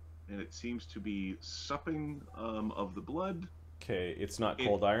 bleed, and it seems to be supping of the blood. Okay, it's not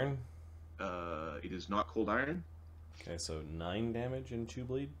cold iron. It is not cold iron. Okay, so 9 damage and 2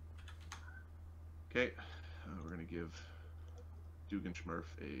 bleed. Okay, we're gonna give Dugganschmirph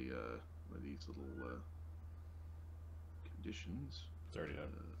a one of these little conditions. It's already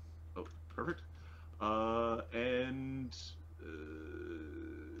done. Oh, perfect. And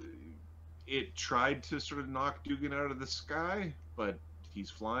it tried to sort of knock Duggan out of the sky, but he's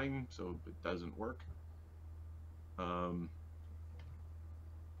flying, so it doesn't work.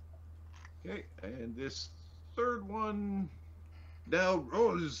 Okay, and this third one now,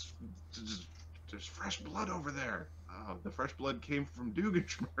 there's fresh blood over there. The fresh blood came from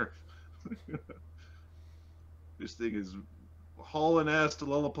Dugganschmirph. This thing is hauling ass to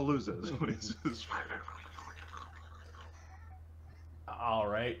Lollapalooza. All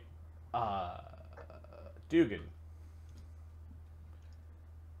right, Duggan.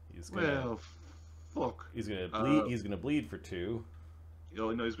 He's gonna. Well, fuck. He's gonna bleed. He's gonna bleed for 2.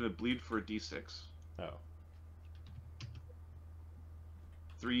 Oh no, he's gonna bleed for a D6. Oh.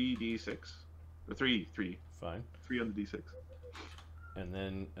 3d6, or 3. Fine. 3 on the d6. And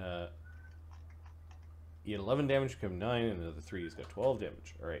then he had 11 damage, become 9, and another 3. He's got 12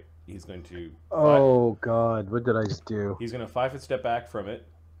 damage. All right, he's going to. Oh God, what did I just do? He's going to 5-foot step back from it.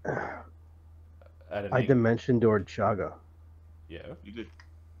 I dimension doored Chagga. Yeah. You did.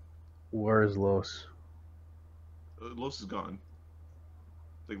 Where is Los? Los is gone.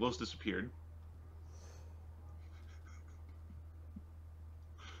 Like, Los disappeared.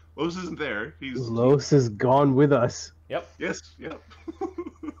 Los isn't there. Los is gone with us. Yep. Yes, yep.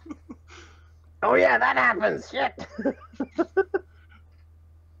 Oh yeah, that happens. Shit.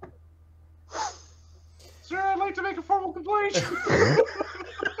 Sir, I'd like to make a formal complaint. The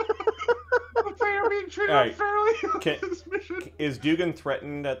player being treated Alright. unfairly on Can- this mission. Is Duggan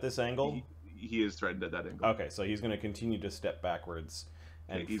threatened at this angle? He is threatened at that angle. Okay, so he's going to continue to step backwards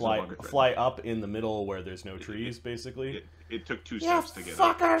and Yeah, he's no fly longer threatened. fly up in the middle where there's no trees, basically. It took 2 Yeah, steps to get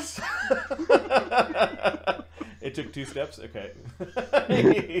fuckers! It took 2 steps? Okay.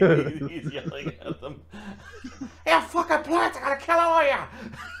 He's yelling at them. Yeah, fucking plants, I gotta kill all of you!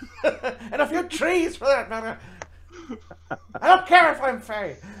 And a few trees, for that matter! I don't care if I'm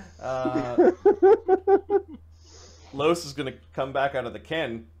Fae! Los is gonna come back out of the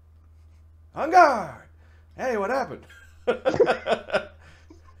Ken. On guard! Hey, what happened?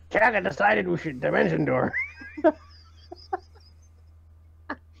 Chagga decided we should dimension door.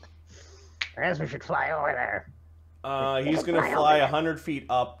 I guess we should fly over there. He's gonna fly 100 feet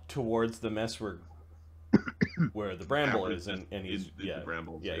up towards the mess where the bramble is, and he's the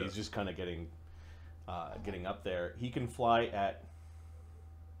brambles, yeah, he's just kind of getting up there. He can fly at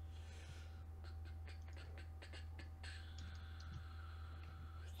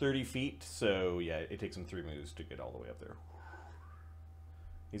 30 feet, so yeah, it takes him 3 moves to get all the way up there.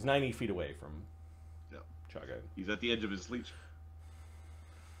 He's 90 feet away from Chagga. He's at the edge of his leech.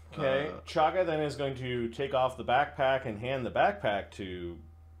 Okay, Chagga then is going to take off the backpack and hand the backpack to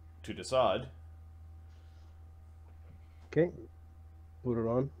Dassod. Okay. Put it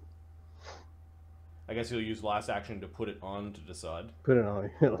on. I guess he'll use last action to put it on to Dassod. Put it on.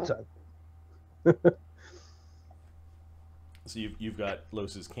 So you've got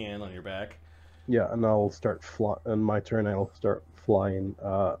Los's can on your back. Yeah, and I'll start on my turn. I'll start flying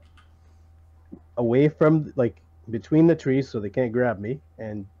away from, like, between the trees so they can't grab me,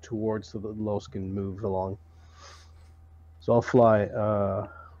 and towards so that Los can move along. So I'll fly.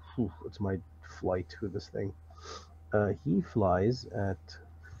 What's my flight with this thing? He flies at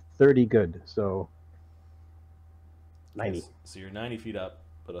 30 good, so 90. So you're 90 feet up,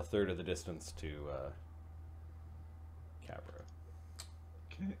 but a third of the distance to Capra.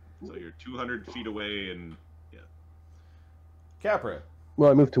 Okay. So you're 200 feet away, and yeah. Capra.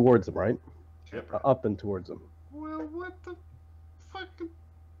 Well, I move towards them, right? Capra. Up and towards them. Well, what the fuck? This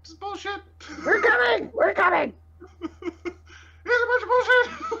is bullshit. We're coming! We're coming! It's a bunch of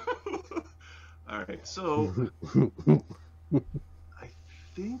bullshit. All right. So I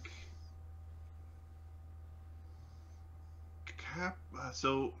think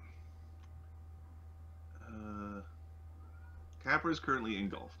Capra is currently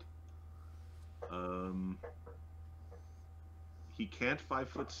engulfed. He can't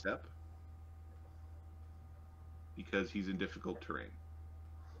 5-foot step because he's in difficult terrain.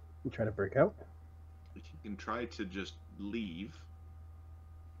 You try to break out? He can try to just leave,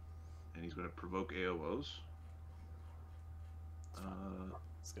 and he's going to provoke AOs.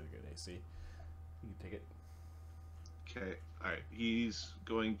 It's got a good AC. You can take it. Okay, all right. He's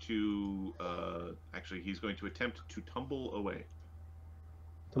going to actually he's going to attempt to tumble away.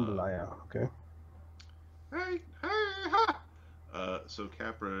 Tumbalaya, okay. Hey, ha! So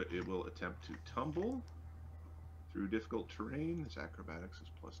Capra, it will attempt to tumble through difficult terrain. His acrobatics is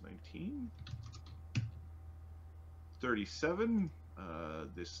plus 19. 37.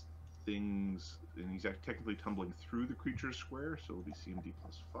 This thing's, and he's technically tumbling through the creature's square, so it'll be CMD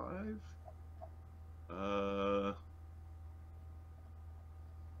plus 5.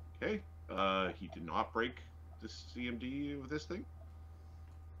 Okay. He did not break the CMD with this thing.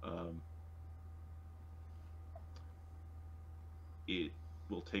 It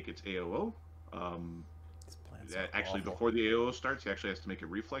will take its AOO. These plants are Actually, awful. before the AOO starts, he actually has to make a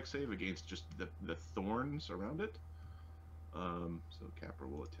reflex save against just the thorns around it. So Capra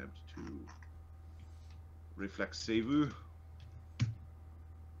will attempt to reflex save.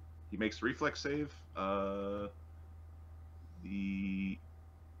 He makes the reflex save.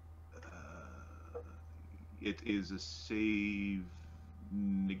 It is a save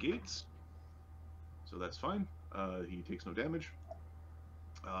negates, so that's fine. He takes no damage.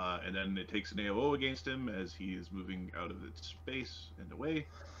 And then it takes an AOO against him as he is moving out of its space and away.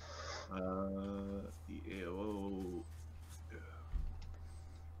 The AOO.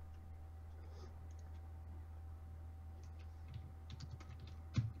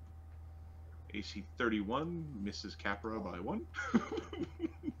 AC 31 misses Capra by 1.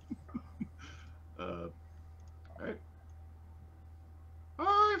 Alright.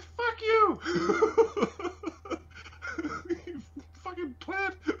 Oh, fuck You fucking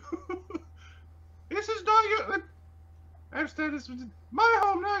plant. This is not your. I understand this is my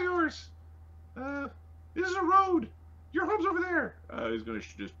home, not yours. This is a road. Your home's over there. He's gonna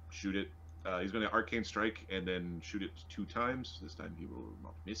just shoot it. He's gonna arcane strike and then shoot it 2 times. This time he will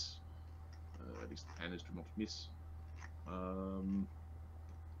not miss. At least the plan is to not miss.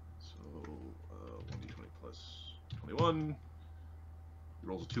 So 1d20 plus 21. He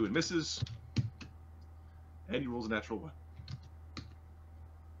rolls a 2 and misses. And he rolls a natural 1.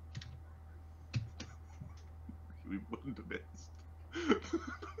 We wouldn't have missed.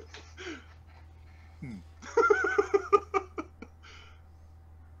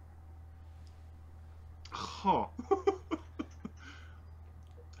 Huh.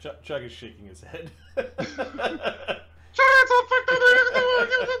 Chagga is shaking his head.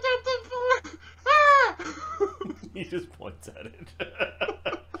 He just points at it.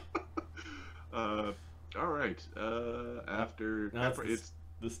 All right. After Capra, it's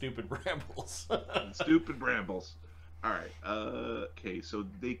the stupid brambles. stupid brambles. All right. Okay, so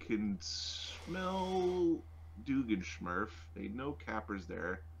they can smell Dugganschmirph. They know Capra's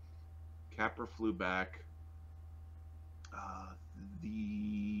there. Capra flew back.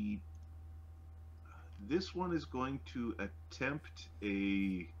 This one is going to attempt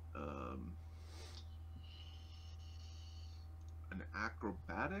an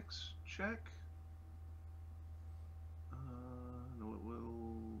acrobatics check. No, it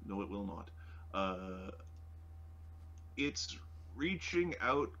will. No, it will not. It's reaching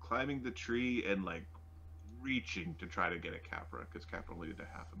out, climbing the tree, and like reaching to try to get at Capra because Capra only did a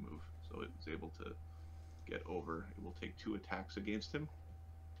half a move, so it's able to get over. It will take 2 attacks against him.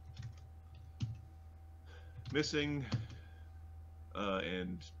 Missing,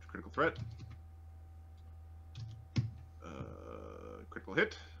 and critical threat. Critical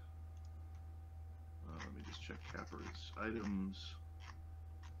hit. Let me just check Capra's items.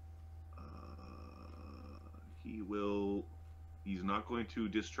 He's not going to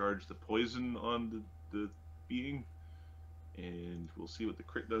discharge the poison on the being. And we'll see what the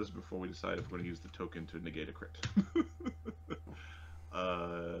crit does before we decide if we're going to use the token to negate a crit.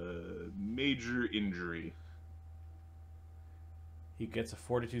 Major injury. He gets a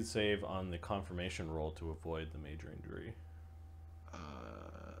fortitude save on the confirmation roll to avoid the major injury. I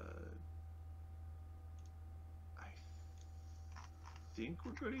think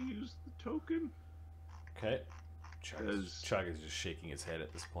we're going to use the token. Okay. Chagga's just shaking his head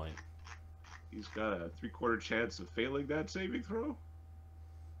at this point. He's got a 3/4 chance of failing that saving throw.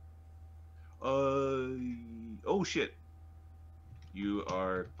 Oh shit. You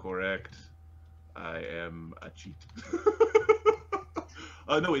are correct. I am a cheat.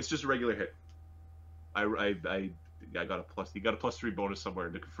 No, it's just a regular hit. I got a plus. He got a +3 bonus somewhere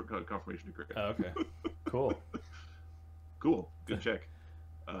in the confirmation to crit. Oh, okay. Cool. Cool. Good check.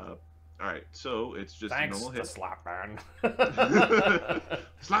 All right, so it's just a normal hit. Slap man.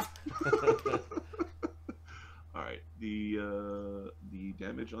 Slap. All right, the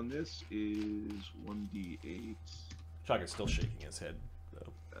damage on this is 1d8. Chagga's still shaking his head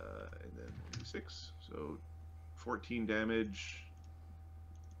though. And then 1d6, so 14 damage.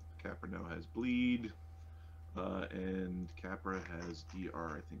 Capra now has bleed, and Capra has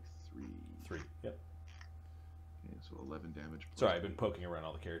DR, I think 3. Yep. Okay, so 11 damage. Sorry, I've been poking around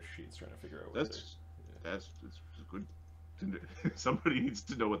all the character sheets trying to figure out what it is. That's good. Somebody needs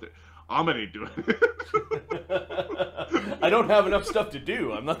to know what they're. Ahmed ain't doing it. I don't have enough stuff to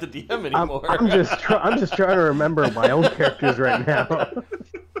do. I'm not the DM anymore. I'm just trying to remember my own characters right now.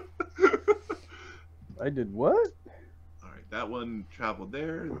 I did what? All right, that one traveled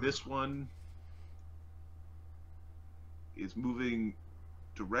there. This one is moving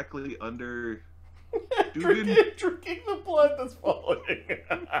directly under Duggan. Drinking the blood that's falling.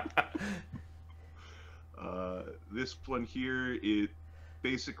 This one here, it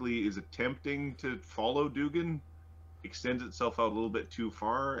basically is attempting to follow Duggan, extends itself out a little bit too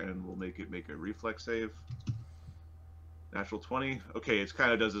far, and will make it make a reflex save. Natural 20. Okay, it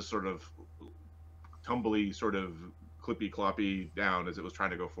kind of does this sort of tumbly, sort of clippy cloppy down as it was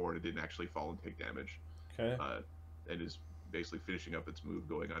trying to go forward. It didn't actually fall and take damage. Okay. And is basically finishing up its move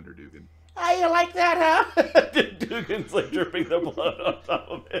going under Duggan. How you like that, huh? Duggan's like dripping the blood on top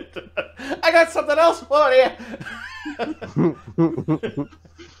of it. I got something else for you.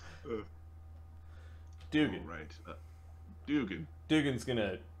 Duggan. Right. Duggan. Duggan's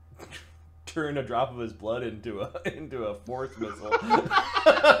gonna turn a drop of his blood into a force missile.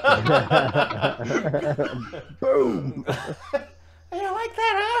 Boom. How you like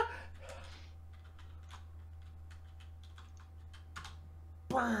that, huh?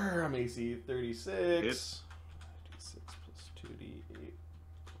 Brr, I'm AC 36. Hit. D6 plus 2d8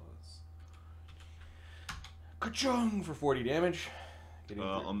 plus. Ka-chung for 40 damage.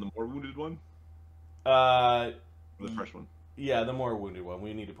 On the more wounded one? The fresh one? Yeah, the more wounded one.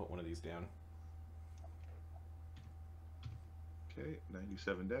 We need to put one of these down. Okay,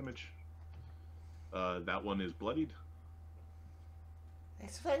 97 damage. That one is bloodied.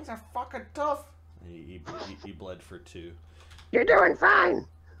 These things are fucking tough. He bled for 2. You're doing fine.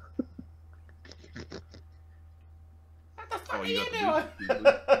 What the fuck Oh, are you you got doing?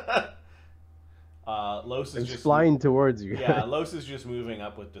 Los is It's just flying towards you. Yeah, Los is just moving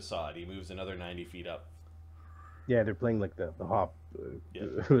up with Dassod. He moves another 90 feet up. Yeah, they're playing like the hop. Yeah.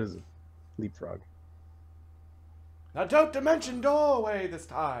 Was leapfrog. Now don't dimension doorway this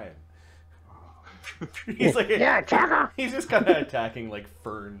time. He's like, Yeah, Chagga. he's just kind of attacking like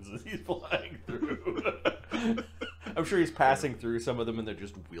ferns as he's flying through. I'm sure he's passing through some of them and they're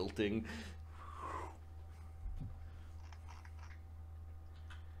just wilting.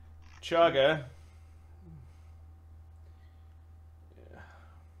 Chagga. Yeah.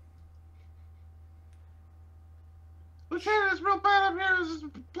 Lieutenant, it's real bad up here. There's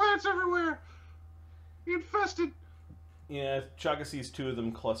plants everywhere. Infested. Yeah, Chagga sees 2 of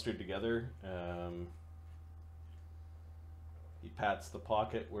them clustered together. He pats the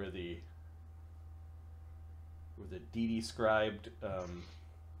pocket where the Dee Dee scribed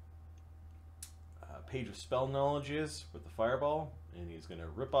page of spell knowledge is with the fireball, and he's gonna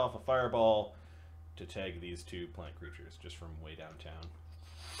rip off a fireball to tag these 2 plant creatures just from way downtown.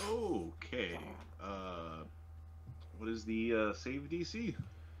 Okay. What is the save DC?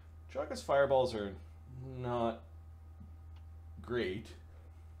 Chagga's fireballs are not great.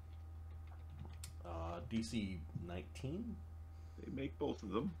 DC 19. They make both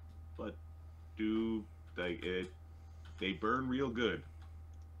of them, but they burn real good.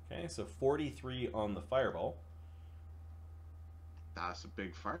 Okay, so 43 on the fireball. That's a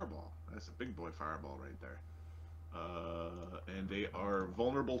big fireball. That's a big boy fireball right there. And they are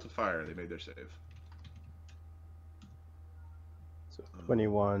vulnerable to fire. They made their save. So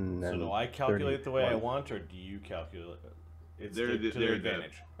 21 So and do I calculate the way I 31. want, or do you calculate? It's They're- to they're their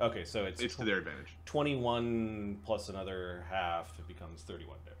advantage. Okay, so it's to their advantage. 21 plus another half. It becomes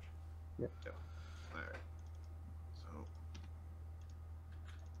 31 damage. All right. So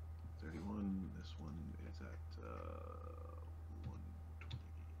 31. This one is at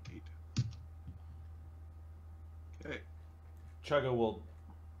 128. Okay. Chagga will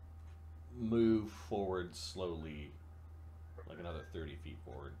move forward slowly, like another 30 feet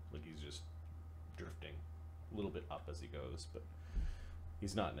forward. Like he's just drifting a little bit up as he goes, but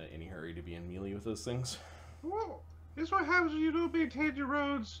he's not in any hurry to be in melee with those things. Whoa. This is what happens when you don't maintain your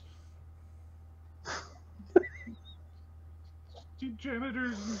roads.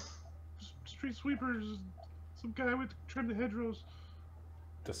 Janitors and street sweepers. And some guy went to trim the hedgerows.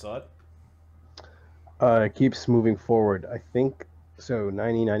 Dassod? It keeps moving forward. I think so.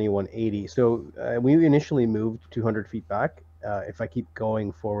 90, 91, 80. So we initially moved 200 feet back. If I keep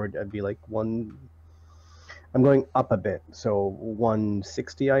going forward, I'd be like I'm going up a bit, so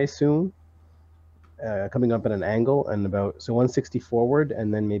 160, I assume. Coming up at an angle, and so 160 forward,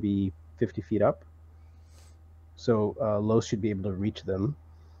 and then maybe 50 feet up. So Los should be able to reach them.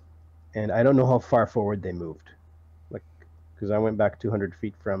 And I don't know how far forward they moved, like, because I went back 200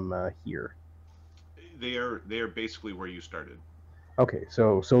 feet from here. They are basically where you started. Okay,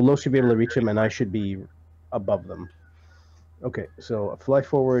 so Los should be able to reach them, and I should be above them. Okay, so fly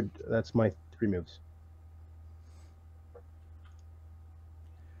forward. That's my 3 moves.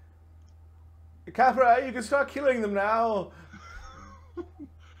 Capra, you can start killing them now.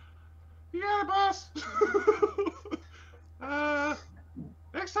 You got it, boss.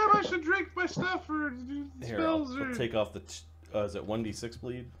 Next time I should drink my stuff or do Here, spells I'll or. take off the. Is it 1d6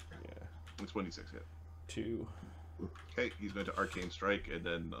 bleed? Yeah. It's 26 hit. 2. Okay, he's going to arcane strike and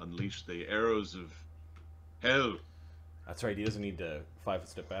then unleash the arrows of hell. That's right. He doesn't need to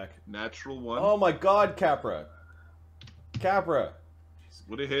 5-step back. Natural 1. Oh my God, Capra! Capra!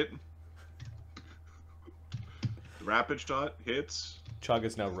 Would have hit. The rapid shot hits.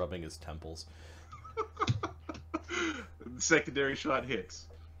 Chagga's now rubbing his temples. The secondary shot hits.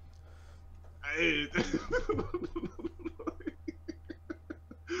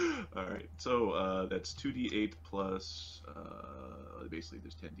 Alright, so that's 2d8 plus, basically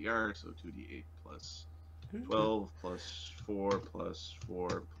there's 10 DR, so 2d8 plus 12 plus 4 plus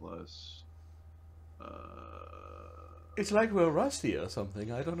 4 plus, It's like we're rusty or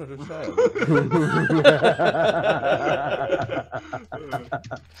something. I don't understand.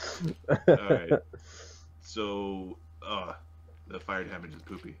 Alright, so, The fire damage is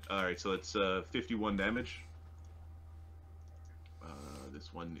poopy. Alright, so it's 51 damage.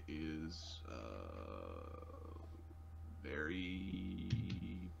 This one is very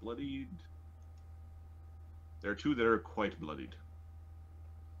bloodied. There are two that are quite bloodied.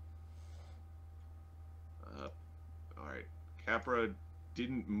 Alright, Capra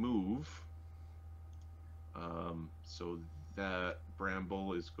didn't move. So that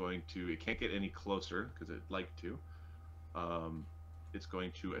bramble is going to... It can't get any closer because it'd like to. It's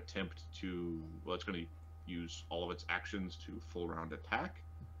going to attempt to... Well, it's going to use all of its actions to full round attack.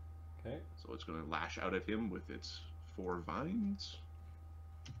 Okay. So it's going to lash out at him with its 4 vines.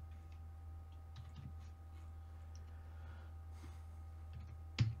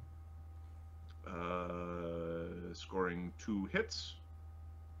 Scoring 2 hits.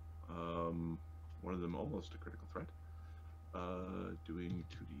 One of them almost a critical threat. Doing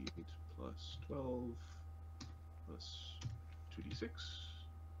 2d8 plus 12 plus 2d6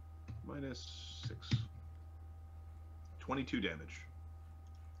 minus 6. 22 damage.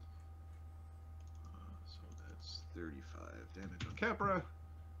 So that's 35 damage on Capra.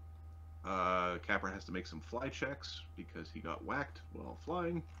 Capra has to make some fly checks because he got whacked while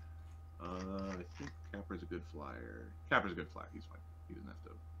flying. I think Capra's a good flyer. Capra's a good flyer. He's fine. He doesn't have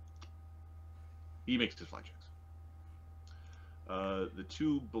to. He makes his fly checks. The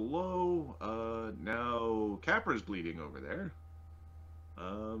 2 below, now Capra's bleeding over there.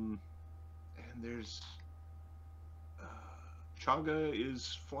 And there's Chagga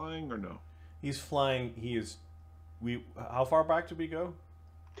is flying or no? He's flying. He is. How far back did we go?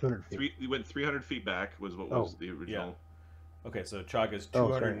 200 feet. We went 300 feet back. Was what was the original? Yeah. Okay, so Chagga's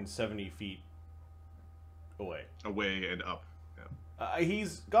 270 feet away. Away and up. Yeah.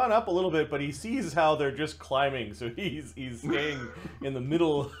 He's gone up a little bit, but he sees how they're just climbing, so he's staying in the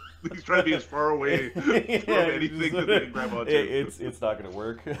middle. He's trying to be as far away from anything that they can grab onto. It's not going to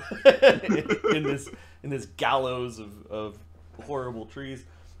work in this gallows of horrible trees.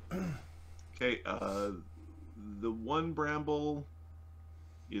 Okay, the one bramble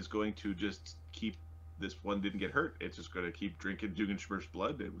is going to just keep. This one didn't get hurt. It's just going to keep drinking Dugganschmirph's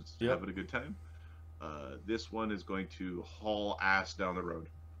blood. It was having a good time. This one is going to haul ass down the road.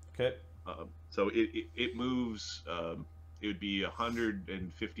 Okay. So it moves. It would be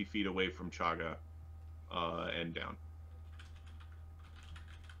 150 feet away from Chagga and down.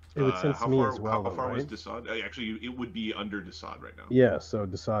 It would sense me as well. How far right? was Dassod? Actually, it would be under Dassod right now. Yeah, so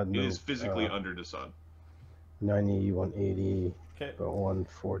Dassod It is physically under Dassod. 90, 180, Okay.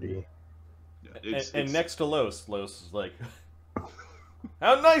 140. Yeah, and next to Lloes is like,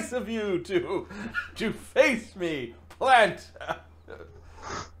 how nice of you to face me, plant,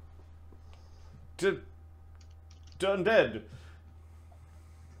 to undead.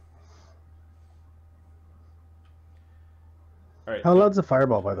 All right. How loud's a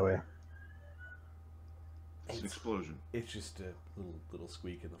fireball, by the way? It's an explosion. It's just a little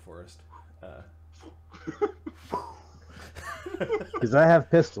squeak in the forest. Because I have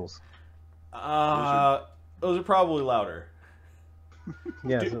pistols. Those are probably louder.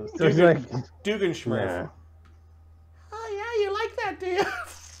 Yeah, so it's like Dugganschmirph. Nah. Oh yeah, you like that, do you?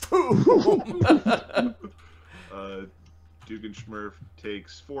 Dugganschmirph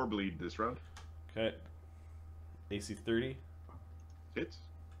takes 4 bleed this round. Okay. AC 30. Hits.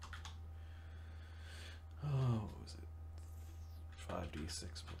 Oh, what was it?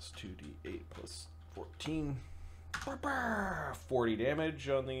 5d6 plus 2d8 plus 14. 40 damage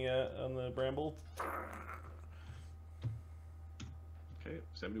on the bramble. Okay,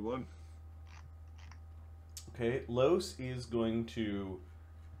 71. Okay, Lloes is going to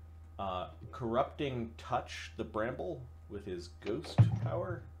corrupting touch the bramble with his ghost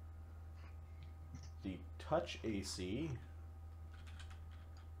power. The touch AC.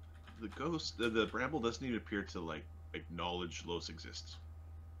 The ghost, the bramble doesn't even appear to like acknowledge Lloes exists.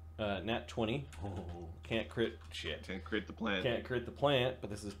 Nat 20. Oh, can't crit shit. Can't crit the plant. Can't crit the plant, but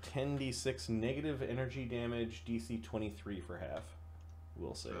this is 10d6 negative energy damage, DC 23 for half.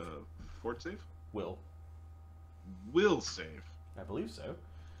 Will save. Fort save? Will save. I believe so.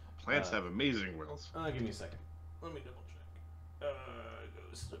 Plants have amazing wills. Give me a second. Let me double check.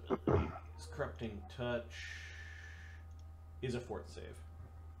 Ghost abilities. Corrupting touch is a fort save.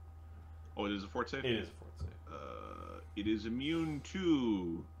 Oh, it is a fort save? It is a fort save. It is immune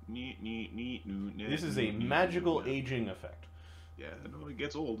to... This is a magical aging effect. Yeah, no, it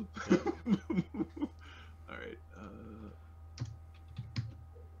gets old. Alright.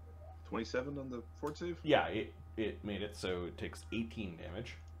 27 on the fort save? Yeah, it made it, so it takes 18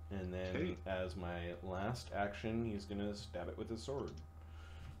 damage. And then, as my last action, he's going to stab it with his sword.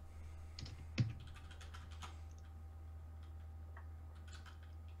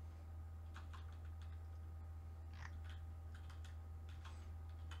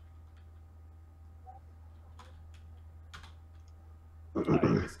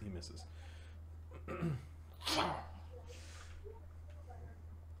 He misses.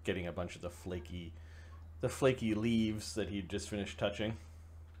 Getting a bunch of the flaky leaves that he'd just finished touching.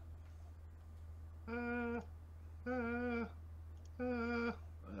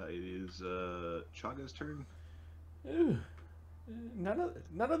 It is Chagga's turn. Ooh. None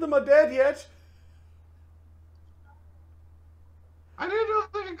of them are dead yet. I didn't know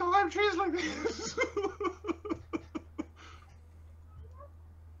they could climb trees like this.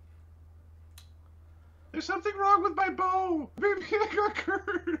 There's something wrong with my bow. Maybe I got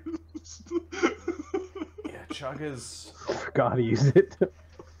cursed. Yeah, Chagga's. I forgot to use it.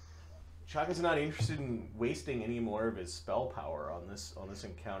 Chagga's not interested in wasting any more of his spell power on this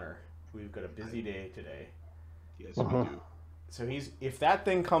encounter. We've got a busy day today. Yes, we do. So if that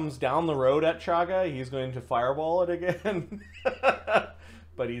thing comes down the road at Chagga, he's going to fireball it again.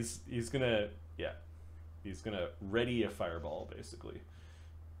 But he's gonna ready a fireball basically.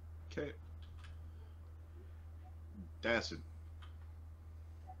 Okay. Dassod.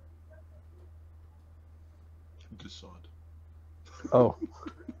 Dassod. Oh.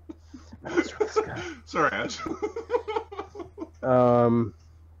 Sorry, Ash.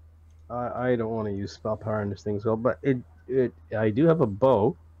 I don't want to use spell power in this thing as well, but I do have a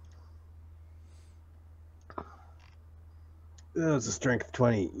bow. It's a strength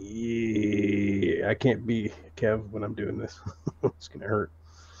 20. Yeah, I can't be Kev when I'm doing this. It's gonna hurt.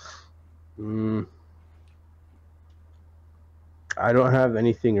 I don't have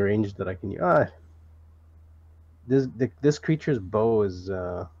anything ranged that I can use. This creature's bow is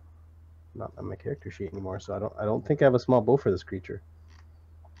not on my character sheet anymore, so I don't think I have a small bow for this creature.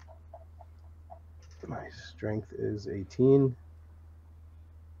 My strength is 18.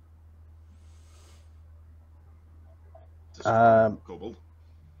 Kobold.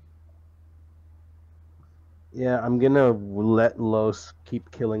 Yeah, I'm gonna let Los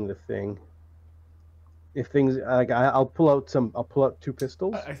keep killing the thing. If things like I'll pull out 2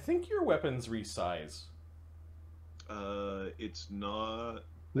 pistols. I think your weapons resize. It's not.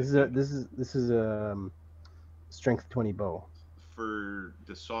 This is a strength 20 bow. For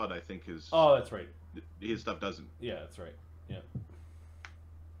Dassod, I think his. Oh, that's right. His stuff doesn't. Yeah, that's right.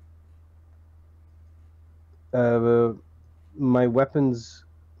 Yeah. My weapons,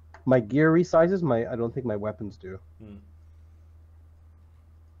 my gear resizes. I don't think my weapons do.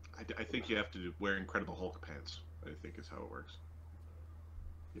 I think you have to wear Incredible Hulk pants. I think is how it works.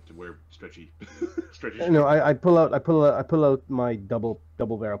 You have to wear stretchy. No, I pull out my double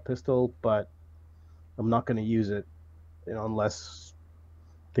barrel pistol, but I'm not going to use it, unless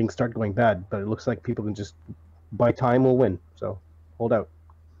things start going bad. But it looks like people can just buy time. Will win. So hold out.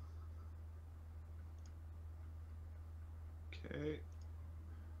 Okay.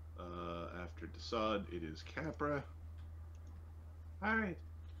 After Dassod, it is Capra. Alright.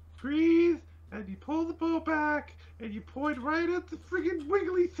 Breathe, and you pull the bow back, and you point right at the friggin'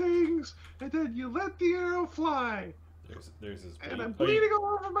 wiggly things, and then you let the arrow fly. There's his And I'm bleeding all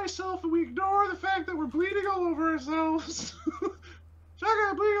over myself, and we ignore the fact that we're bleeding all over ourselves. Chagga,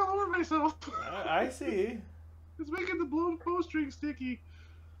 I'm bleeding all over myself. I see. It's making the bowstring sticky.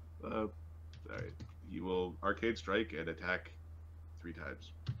 Alright. You will arcade strike and attack 3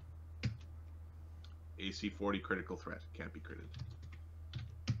 times. AC 40 critical threat. Can't be critted.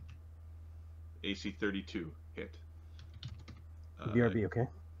 AC 32 hit. BRB, okay.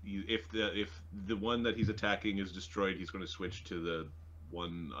 If the one that he's attacking is destroyed, he's going to switch to the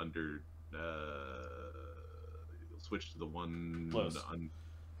one under. Switch to the one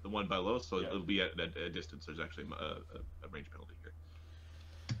the one by Los, so it'll be at a distance. There's actually a range penalty here.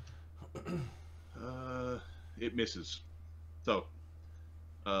 It misses. So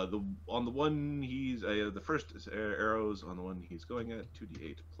on the one he's the first arrows on the one he's going at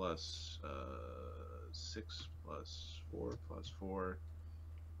 2d8 plus 6 plus 4 plus 4.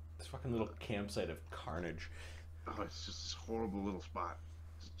 This fucking little campsite of carnage. Oh, it's just this horrible little spot.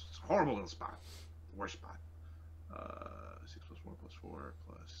 It's just a horrible little spot. Worst spot. 6 plus 4 plus 4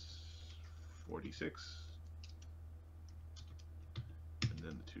 plus 4d6. And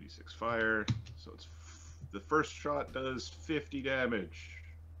then the 2d6 fire. So it's the first shot does 50 damage.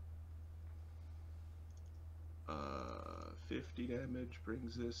 50 damage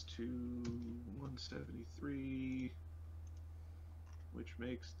brings this to 173, which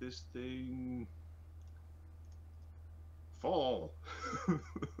makes this thing fall.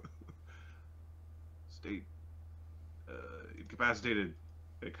 State incapacitated.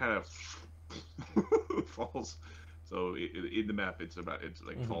 It kind of falls. So in the map, it's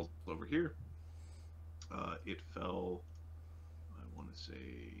like falls over here. It fell, I want to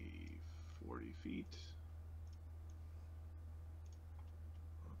say 40 feet.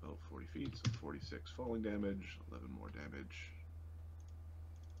 about 40 feet, so 46 falling damage, 11 more damage.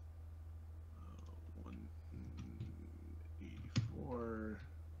 184,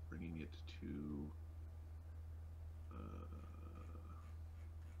 bringing it to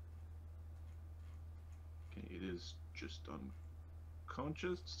okay, it is just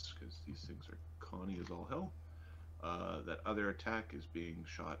unconscious because these things are conny as all hell. That other attack is being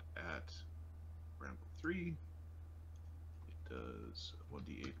shot at Bramble 3. It does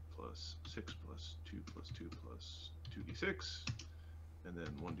 1d8 plus 6 plus 2 plus 2 plus 2d6. And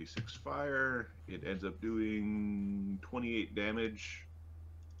then 1d6 fire. It ends up doing 28 damage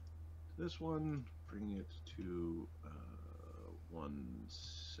to this one, bringing it to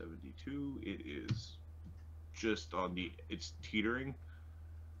 172. It is just on the, it's teetering,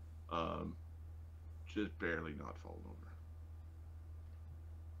 just barely not falling over.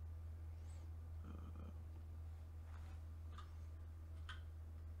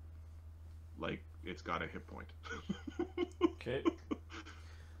 Like it's got a hit point. Okay.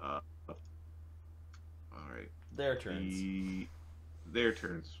 All right. Their turns. Their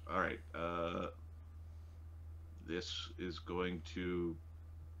turns. All right. This is going to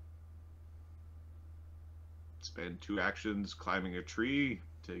spend 2 actions climbing a tree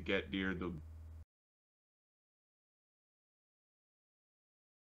to get near the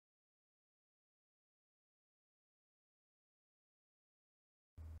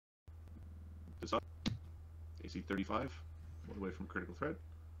AC 35, one away from critical threat.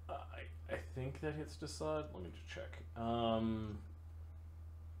 I think that hits Dassod. Let me just check. And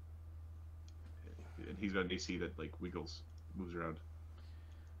he's got an AC that like wiggles, moves around.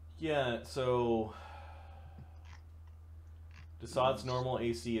 Yeah, so Dassod's normal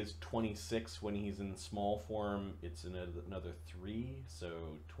AC is 26. When he's in small form, it's another 3,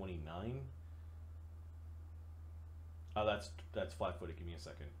 so 29. Oh, that's flat-footed. Give me a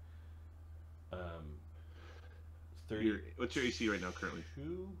second. 30. What's your AC right now currently?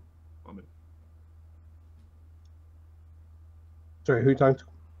 2. Sorry, who you talking to?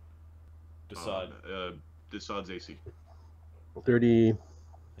 Dassod. Dassod's AC. 30. I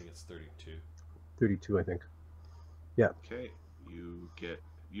think it's 32. 32, I think. Yeah. Okay, you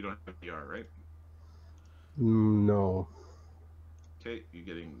don't have DR, right? No. Okay, you're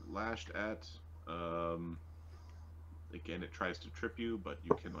getting lashed at. Again, it tries to trip you, but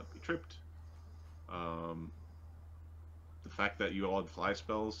you cannot be tripped. The fact that you all had fly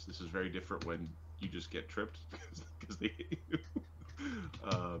spells, this is very different when you just get tripped because they hit you.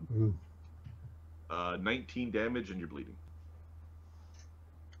 19 damage and you're bleeding.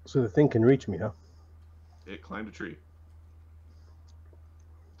 So the thing can reach me, huh? It climbed a tree.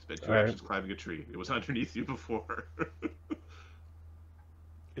 Spent 2 All right. actions climbing a tree. It was underneath you before.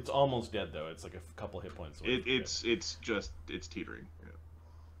 It's almost dead though. It's like a couple hit points away. It's teetering. Yeah.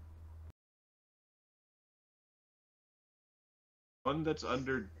 One that's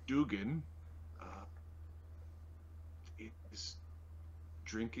under Duggan is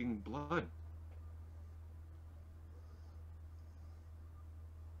drinking blood.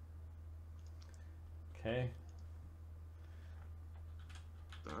 Okay.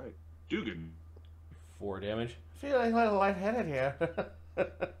 All right, Duggan. 4 damage. Feeling a little lightheaded here.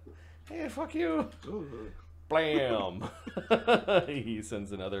 Hey, fuck you. Blam. He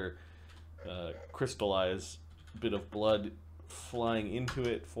sends another crystallized bit of blood flying into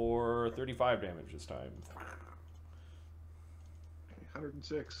it for 35 damage this time.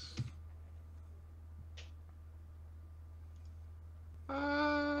 106.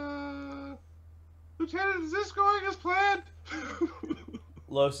 Lieutenant, is this going as planned?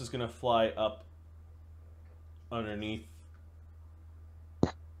 Lloes is going to fly up underneath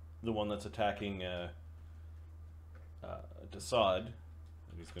the one that's attacking Dassod, and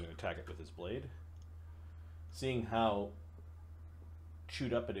he's going to attack it with his blade. Seeing how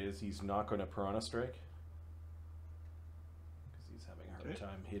chewed up it is, he's not going to Piranha Strike because he's having a hard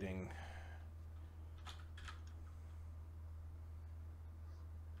time hitting.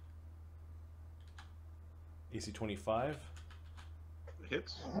 AC 25.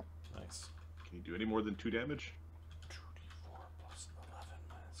 Hits. Nice. Can you do any more than 2 damage? 2d4 plus 11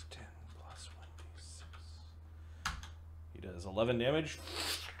 minus 10 plus 1d6. He does 11 damage.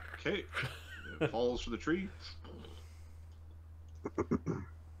 Okay. It falls for the tree.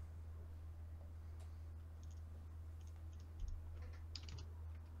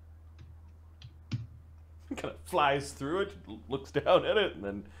 Kind of flies through it, looks down at it, and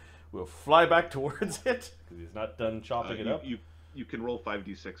then we'll fly back towards it because he's not done chopping it up. You can roll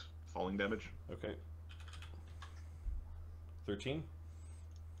 5d6 falling damage. Okay. 13.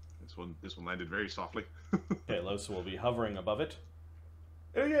 This one landed very softly. Okay, Lloes will be hovering above it.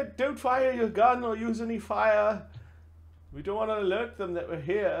 Oh yeah, don't fire your gun or use any fire. We don't want to alert them that we're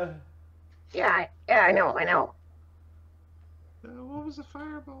here. Yeah, I know. What was the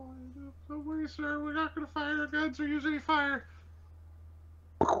fireball? Don't worry, sir. We're not going to fire our guns or use any fire.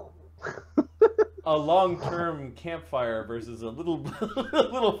 A long-term campfire versus a little a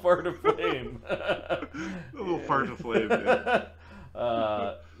little fart of flame. A little fart of flame. Yeah.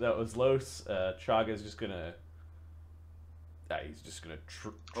 That was Lloes. Chagga's just gonna. He's just gonna.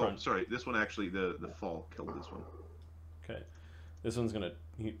 Oh, sorry. This one actually, the fall killed this one. Okay, this one's gonna.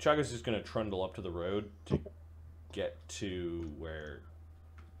 Chagga's just gonna trundle up to the road to get to where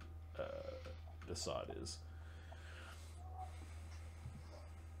Dassod is.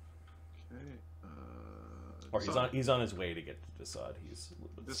 Okay. Or he's on his way to get to Dassod. He's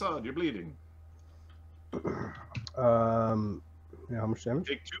Dassod, you're bleeding. Yeah, how much damage?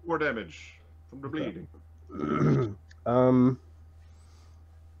 Take 2 more damage from the bleeding.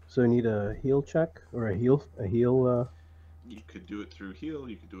 So I need a heal check or a heal. You could do it through heal.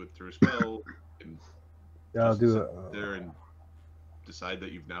 You could do it through a spell. And I'll do sit it. there and decide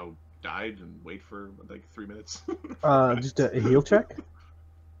that you've now died and wait for like 3 minutes. Just a heal check.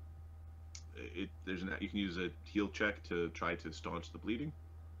 You can use a heal check to try to staunch the bleeding.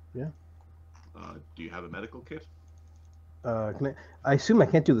 Yeah. Do you have a medical kit? I assume I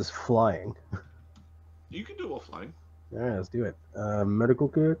can't do this flying. You can do it while flying. All right, let's do it. Medical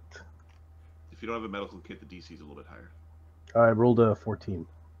kit. If you don't have a medical kit, the DC is a little bit higher. I rolled a 14.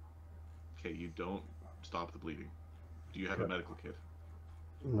 Okay, you don't stop the bleeding. Do you have a medical kit?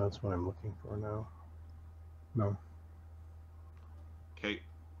 That's what I'm looking for now. No. Okay.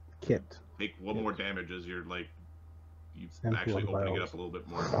 Kit. Take one more damage as you're like, Sample actually of opening it vials. up a little bit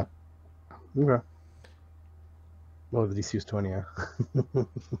more. Okay. Oh, the DC is 20, yeah.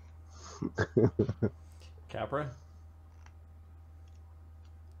 Capra.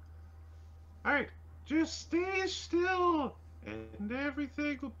 All right, just stay still, and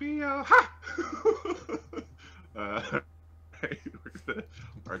everything will be ha. We're gonna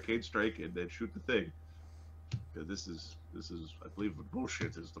arcade strike and then shoot the thing. Because this is, I believe,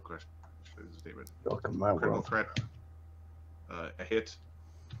 bullshit is the question. Statement. Welcome my Critical world. threat. A hit.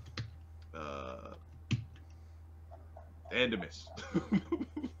 And a miss.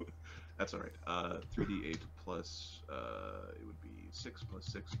 That's alright. 3d8 plus, it would be 6 plus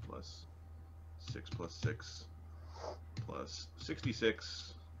 6 plus 6 plus 6 plus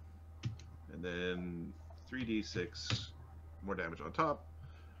 66. And then 3d6 more damage on top.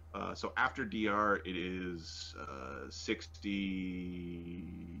 So after DR, it is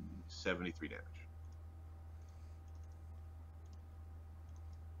 73 damage.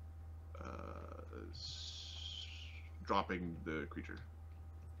 Dropping the creature.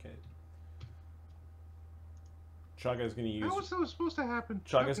 Okay. Chagga's gonna use. How was that supposed to happen?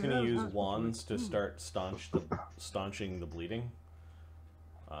 Chagga's Okay, gonna that was use not wands to supposed start staunching the bleeding.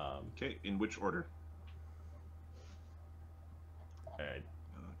 Okay, in which order? Alright.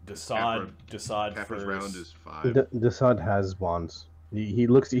 Capra- Dassod Capra's first. round is 5. Dassod has wands. He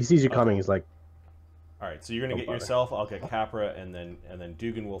sees you coming. He's like, All right, so you're gonna Don't get bother. yourself. I'll get Capra, and then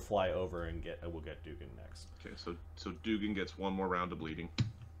Duggan will fly over and we'll get Duggan next. Okay, so Duggan gets 1 more round of bleeding.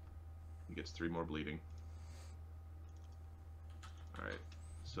 He gets 3 more bleeding. Alright,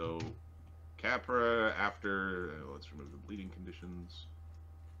 so Capra after... let's remove the bleeding conditions.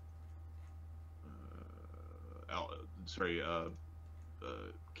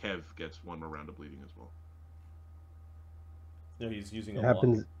 Kev gets 1 more round of bleeding as well. No, he's using it a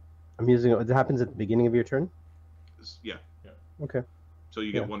happens. wand. I'm using it. It happens at the beginning of your turn. Yeah. Okay. So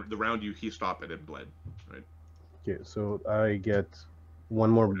you get the round he stopped and it bled, right? Okay. So I get one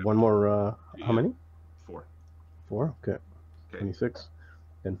more. How many? 4. 4. Okay. Okay. 26,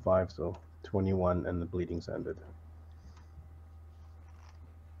 and 5. So 21, and the bleeding's ended.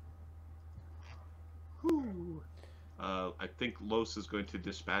 Whew. I think Lloes is going to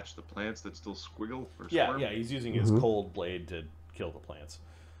dispatch the plants that still squiggle or Yeah, squirm. yeah, he's using his cold blade to kill the plants.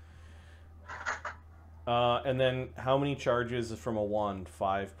 And then how many charges from a wand?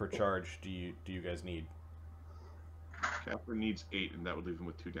 5 per charge. Do you guys need? Capra needs 8, and that would leave him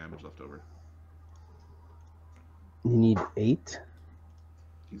with 2 damage left over. You need 8.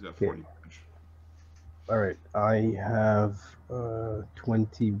 He's got Okay. 40 damage. All right. I have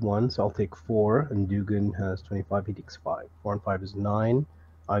 21, so I'll take 4, and Duggan has 25. He takes 5. 4 and 5 is 9.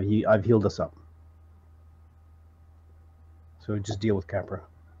 I've healed us up. So just deal with Capra.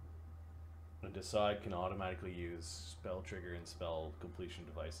 And Dassod can automatically use spell trigger and spell completion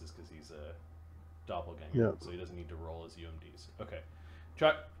devices because he's a doppelganger, Yeah. so he doesn't need to roll his UMDs. Okay.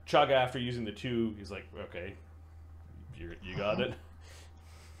 Chagga, after using the 2, he's like, okay, you got it.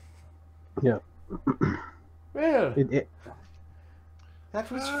 Yeah. Well,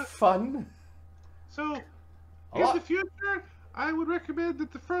 that was fun. So, A in lot. the future, I would recommend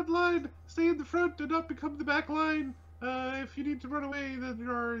that the front line stay in the front and not become the back line. If you need to run away, then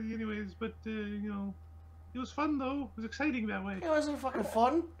there are anyways. But you know, it was fun though. It was exciting that way. It wasn't fucking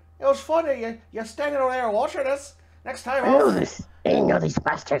fun. It was funny. You're standing over there watching us. Next time, I didn't know these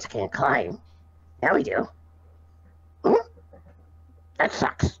bastards can't climb. Now we do. That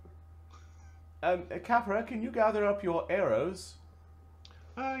sucks. Capra, can you gather up your arrows?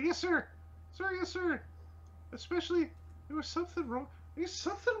 Yes, sir. Sir, yes, sir. Especially, there was something wrong. There's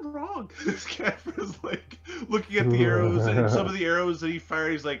something wrong. This Capra's like looking at the arrows, and some of the arrows that he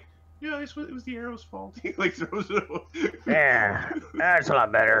fired, he's like, Yeah, it was the arrow's fault. he like throws it away. Yeah, that's a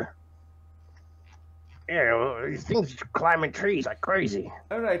lot better. Yeah, these things climbing trees like crazy.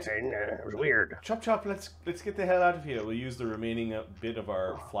 All right. And it was weird. Chop chop. Let's get the hell out of here. We'll use the remaining bit of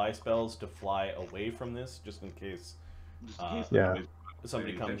our fly spells to fly away from this, just in case. Just in case Yeah.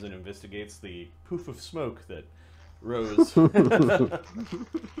 Somebody comes and investigates the poof of smoke that rose. and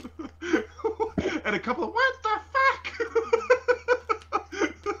a couple of what the fuck?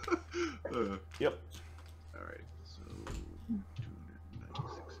 Yep. All right, so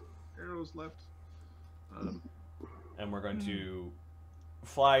 296 arrows left. And we're going to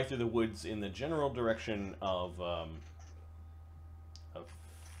fly through the woods in the general direction of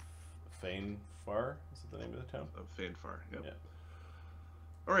Faenfar. Is that the name of the town? Of Faenfar. Yep. Yeah.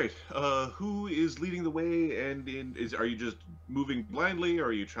 All right. Who is leading the way? And are you just moving blindly, or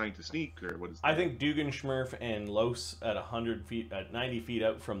are you trying to sneak, or what is? I think Dugganschmirph and Lloes at 100 feet, at 90 feet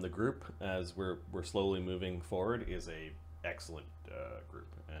out from the group, as we're slowly moving forward, is a excellent group,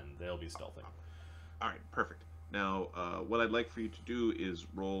 and they'll be stealthing. All right. Perfect. Now, what I'd like for you to do is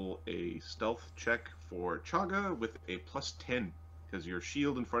roll a stealth check for Chagga with a +10, because your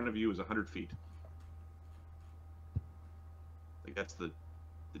shield in front of you is 100 feet. Like that's the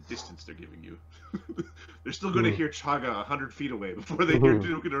distance they're giving you. They're still going to hear Chagga 100 feet away before they hear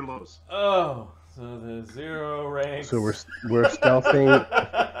Duggan or Lloes. Oh, so the 0 ranks. So we're stealthing.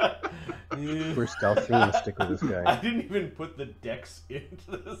 We're stealthing and stick with this guy. I didn't even put the dex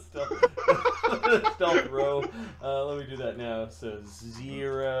into the stealth row. Let me do that now. So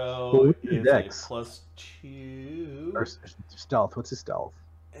 0 is dex? a +2. Or stealth. What's his stealth?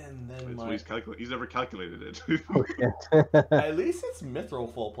 And then So he's never calculated it. Oh shit. at least it's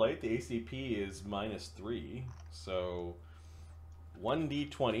mithril full plate. The ACP is -3. So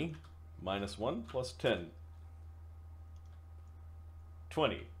 1d20 -1 + 10.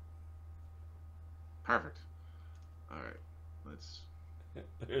 20. Perfect. All right. Let's.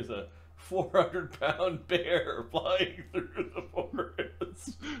 There's a 400-pound bear flying through the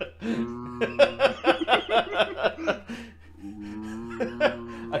forest.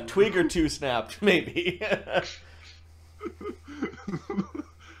 A twig or two snapped, maybe.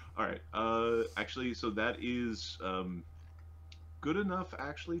 All right. Actually, so that is good enough,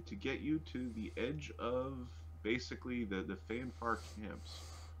 actually, to get you to the edge of basically the Faenfar camps,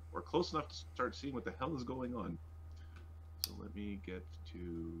 or close enough to start seeing what the hell is going on. So let me get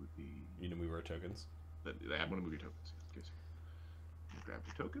to the. You know, move our tokens. I'm gonna move your tokens. Okay. Grab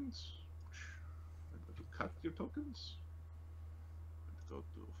your tokens. I'm going to cut your tokens. Go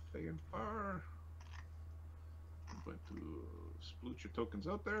to Faenfar. I'm going to sploot your tokens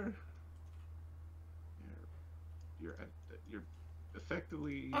out there. You're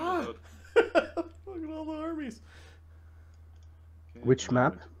effectively. Look at all the armies. Okay, Which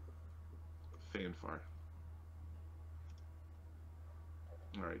map? Faenfar.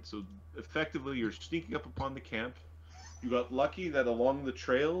 All right, so effectively you're sneaking up upon the camp. You got lucky that along the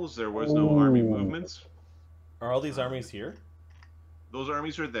trails there was no army movements. Are all these armies here? Those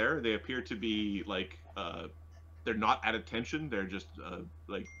armies are there. They appear to be like they're not at attention. They're just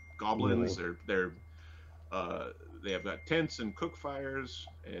like goblins. Really? They have got tents and cook fires,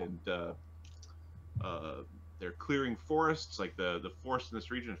 and they're clearing forests, like the forest in this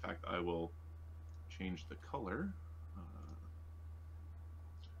region. In fact, I will change the color.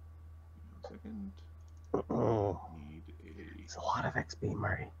 Give me 1 second. Oh, Need it's a lot of XP,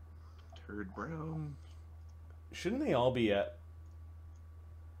 Marty. a turd brown. Shouldn't they all be at...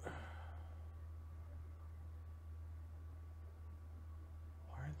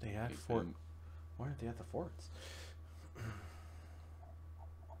 Why aren't they at Fort... Why aren't they at the forts?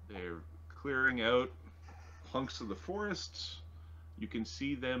 They're clearing out hunks of the forests. You can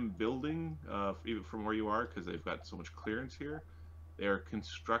see them building, even from where you are, because they've got so much clearance here. They're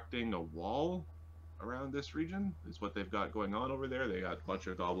constructing a wall around this region, is what they've got going on over there. They got a bunch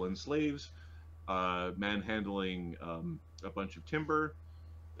of goblin slaves, manhandling a bunch of timber.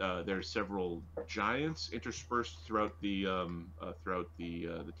 there's several giants interspersed throughout the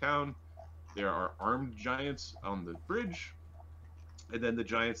town. There are armed giants on the bridge, and then the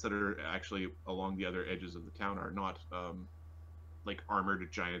giants that are actually along the other edges of the town are not like armored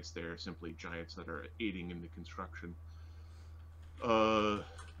giants. They're simply giants that are aiding in the construction.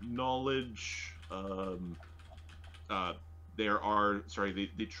 Knowledge.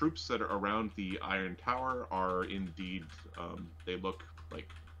 The troops that are around the Iron Tower are indeed, they look like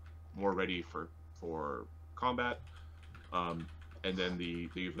more ready for combat. And then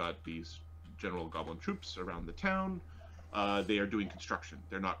you've got these general goblin troops around the town. They are doing construction.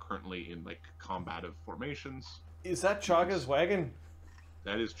 They're not currently in like combative formations. Is that Chagga's wagon?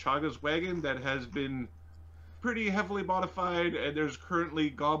 That is Chagga's wagon that has been pretty heavily modified, and there's currently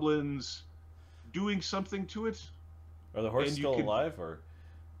goblins doing something to it. Are the horses still alive, or?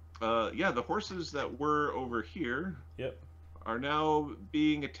 Yeah, the horses that were over here. Yep. Are now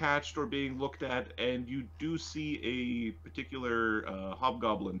being attached or being looked at, and you do see a particular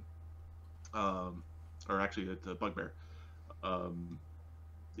hobgoblin, or actually a bugbear,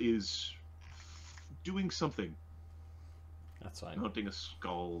 is doing something. That's fine. Mounting a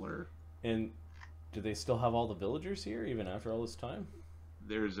skull, or. And do they still have all the villagers here, even after all this time?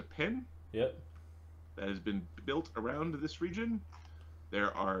 There's a pen. Yep. That has been built around this region.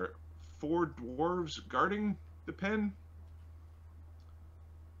 There are 4 dwarves guarding the pen.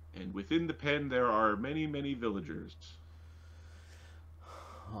 And within the pen, there are many, many villagers.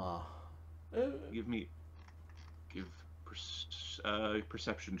 Give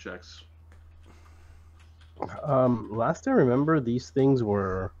perception checks. Last I remember, these things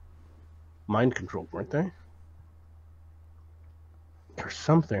were mind controlled, weren't they? Or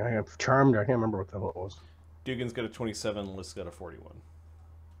something. I have charmed. I can't remember what the hell it was. Duggan's got a 27. List's got a 41.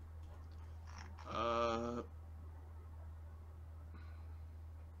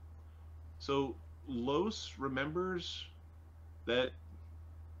 So Lloes remembers that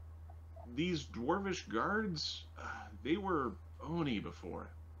these dwarvish guards, they were Oni before.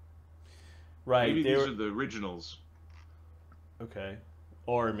 Right. Maybe these are the originals. Okay.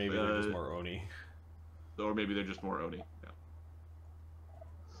 Or maybe they're just more Oni. Or maybe they're just more Oni. Yeah.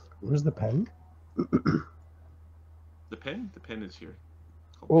 Where's the pen? The pen? The pen is here.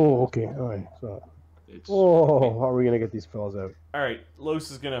 Oh, okay. All right. So. It's... Oh, how are we gonna get these fellas out? All right,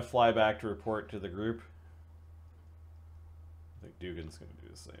 Lloes is gonna fly back to report to the group. I think Duggan's gonna do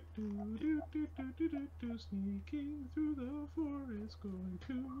the same. Sneaking through the forest, going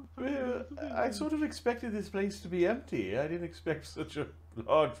to. Well, I sort of expected this place to be empty. I didn't expect such a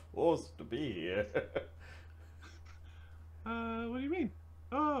large force to be here. What do you mean?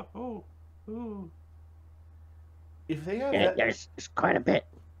 Oh. If they have There's quite a bit.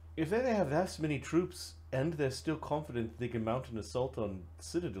 If they have that many troops and they're still confident they can mount an assault on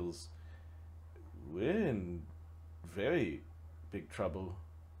citadels, we're in very big trouble.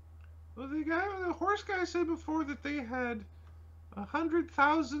 Well, the horse guy said before that they had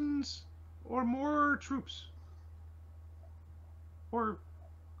 100,000 or more troops, or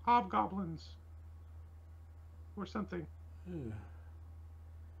hobgoblins, or something. Do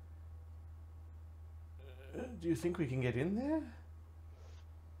you think we can get in there?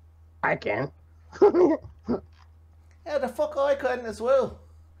 I can. Yeah, the fuck I can as well.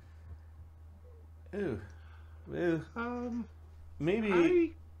 Oh, well,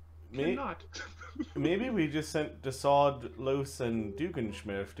 maybe Cannot. maybe we just sent Dassod, Lloes, and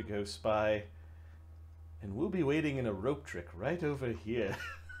Dugganschmirph to go spy, and we'll be waiting in a rope trick right over here.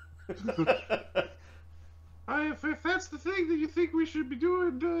 If that's the thing that you think we should be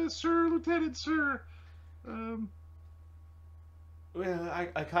doing, Sir, Lieutenant, Sir, Well,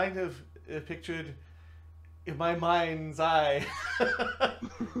 I kind of pictured in my mind's eye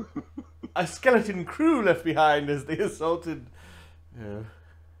a skeleton crew left behind as they assaulted. Yeah.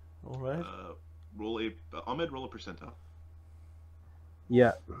 All right. Ahmed, roll a percentile.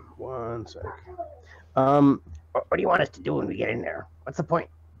 Yeah. 1 sec. What do you want us to do when we get in there? What's the point?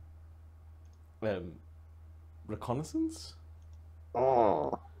 Reconnaissance?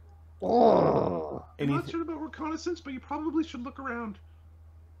 Oh. I'm not sure about reconnaissance, but you probably should look around.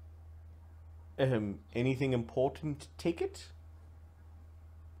 Anything important? Take it,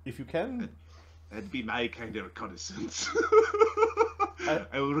 if you can. That'd be my kind of reconnaissance.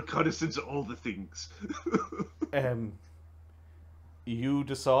 I will reconnaissance all the things. You,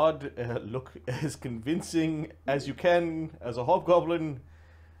 Dassod, look as convincing as you can as a hobgoblin,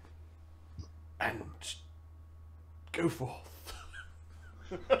 and go forth.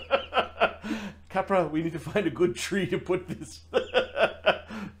 Capra, we need to find a good tree to put this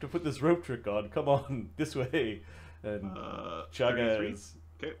rope trick on. Come on, this way. And Chagga is...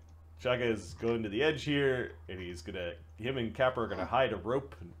 Okay. Chagga is going to the edge here, and him and Capra are gonna hide a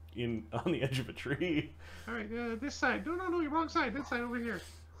rope on the edge of a tree. All right, this side. No, you're wrong side. This side over here.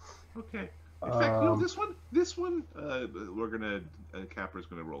 Okay. In fact, this one. We're gonna. Capra's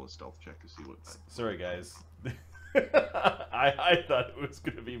gonna roll a stealth check to see what. Sorry, guys. I thought it was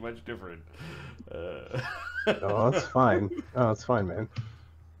gonna be much different. Oh, it's fine. Oh, it's fine, man.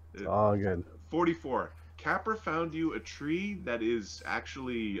 It's all good. 44. Capra found you a tree that is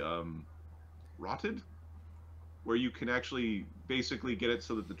actually rotted, where you can actually basically get it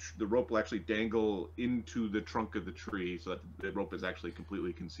so that the rope will actually dangle into the trunk of the tree, so that the rope is actually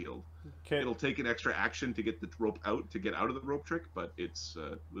completely concealed. Okay. It'll take an extra action to get the rope out, to get out of the rope trick, but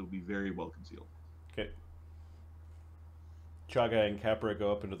it'll be very well concealed. Okay. Chagga and Capra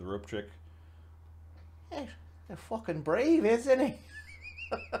go up into the rope trick. He's fucking brave, isn't he?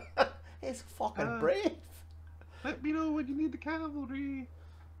 He's fucking brave. Let me know when you need the cavalry.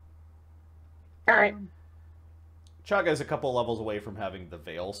 All right. Chagga is a couple levels away from having the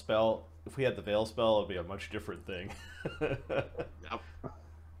Veil spell. If we had the Veil spell, it would be a much different thing. Yep.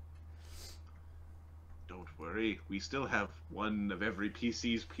 Don't worry, we still have one of every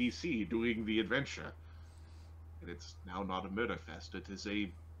PC's PC doing the adventure. And it's now not a murder fest, it is a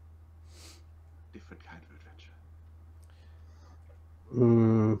different kind of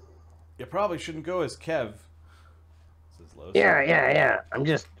adventure. You probably shouldn't go as Kev, says Lloes. Yeah. I'm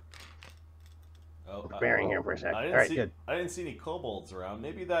just preparing here for a second. I All right, good. I didn't see any kobolds around.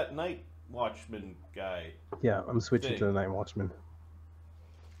 Maybe that night watchman guy. Yeah, I'm switching to the Night Watchman.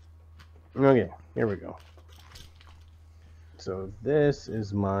 Okay, here we go. So this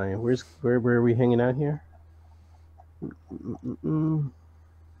is my... Where are we hanging out here?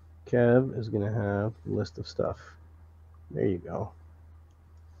 Kev is going to have a list of stuff. There you go.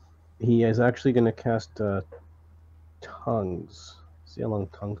 He is actually going to cast tongues. See how long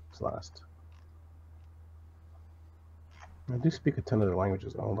tongues last. I do speak a ton of their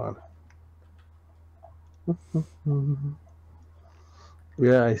languages. Hold on.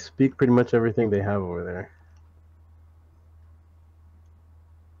 Yeah, I speak pretty much everything they have over there.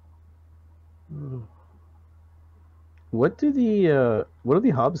 What do the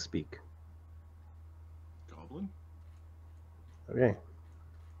hobs speak? Goblin? Okay.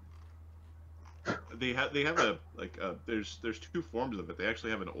 They have there's two forms of it. They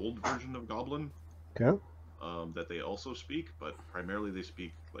actually have an old version of Goblin. Okay. That they also speak, but primarily they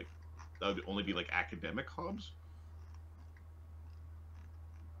speak that would only be academic hobs.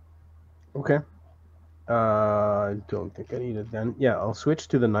 Okay. I don't think I need it then. Yeah, I'll switch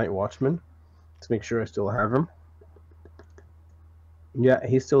to the Night Watchman. Let's make sure I still have him. Yeah,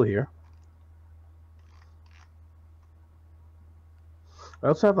 he's still here. I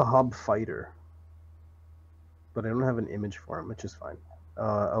also have a Hob Fighter, but I don't have an image for him, which is fine.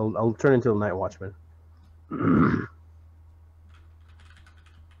 I'll turn into a Night Watchman.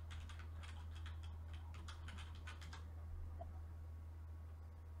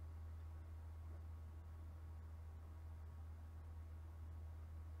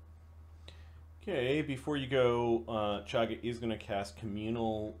 Okay, before you go, Chagga is going to cast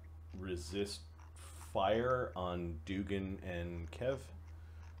Communal Resist Fire on Duggan and Kev.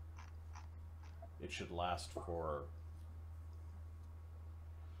 It should last for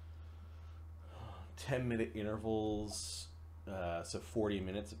 10-minute intervals, so 40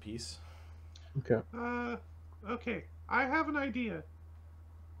 minutes apiece. Okay. Okay. I have an idea.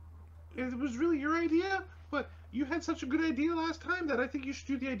 It was really your idea, but you had such a good idea last time that I think you should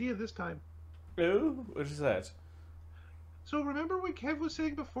do the idea this time. Oh, what is that? So remember when Kev was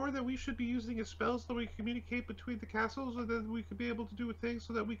saying before that we should be using a spell so we can communicate between the castles, and then we could be able to do a thing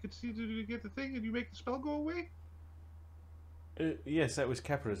so that we could see to get the thing, and you make the spell go away? Yes, that was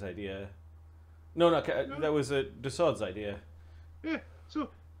Capra's idea. No, that was Dassod's idea. Yeah. So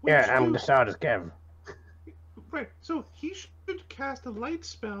Yeah, I'm Dassod as Kev. right. So he should cast a light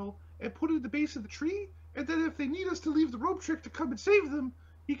spell and put it at the base of the tree, and then if they need us to leave the rope trick to come and save them,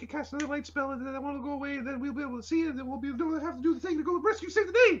 he can cast another light spell, and then that one will go away, and then we'll be able to see it, and then don't have to do the thing to go rescue, save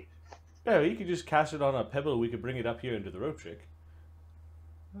the day. Yeah, you could just cast it on a pebble. We could bring it up here into the rope trick.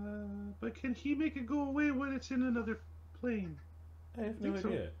 But can he make it go away when it's in another plane? I have no Think so.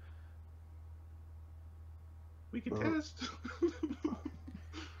 idea. We can test.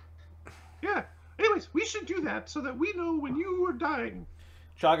 Yeah. Anyways, we should do that so that we know when you are dying.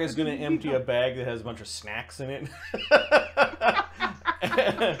 Chagga's going to empty a bag that has a bunch of snacks in it.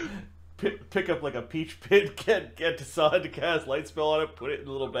 Pick up a peach pit, get Dassod to cast light spell on it, put it in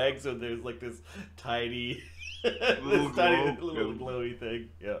a little bag so there's this tiny, little glowy thing.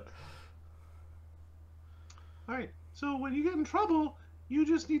 Yeah. Alright, so when you get in trouble, you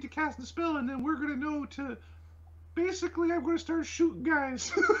just need to cast the spell, and then we're gonna know to. Basically, I'm gonna start shooting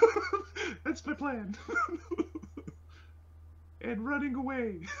guys. That's my plan. And running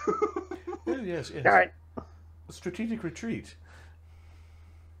away. Yes. All right. Strategic retreat.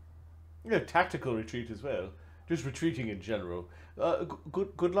 Yeah, tactical retreat as well. Just retreating in general.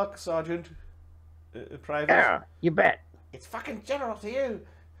 Good luck, Sergeant. Private. Yeah, you bet. It's fucking general to you.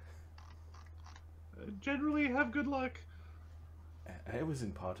 Generally, have good luck. I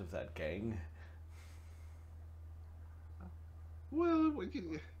wasn't part of that gang. Well,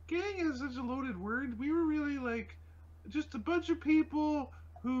 gang is such a loaded word. We were really like just a bunch of people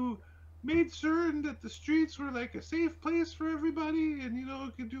who made certain that the streets were like a safe place for everybody, and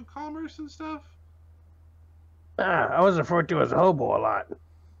could do commerce and stuff. I was referred to as a hobo a lot.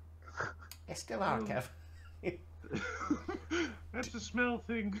 I still are, Kev. That's a smell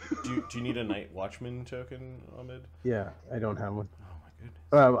thing. Do you need a night watchman token, Ahmed? Yeah, I don't have one. Oh my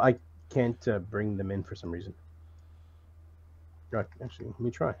goodness. I can't bring them in for some reason. Right, actually, let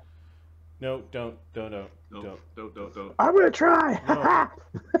me try. No, don't. Don't. I'm gonna try. No.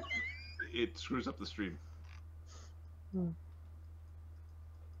 It screws up the stream. Of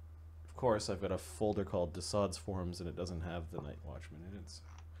course, I've got a folder called Dassod's Forums, and it doesn't have the night watchman in it. So.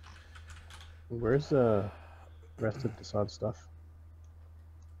 Where's the rest of Dassod stuff?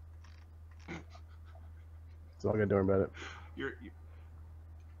 It's all good. Don't worry about it.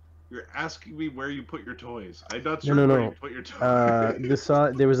 You're asking me where you put your toys. I'm not sure No. where you put your toys.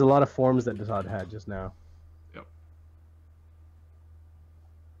 Dassod, there was a lot of forms that Dassod had just now. Yep.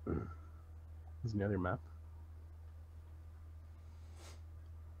 There's another map.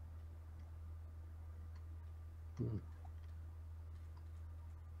 I'm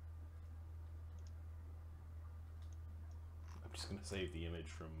just gonna save the image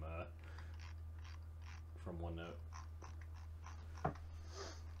from OneNote.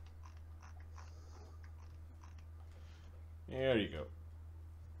 There you go.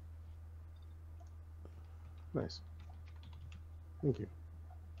 Nice. Thank you.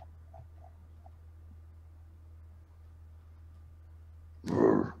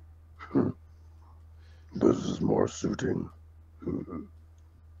 This is more suiting.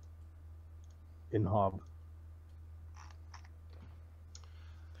 In Hob.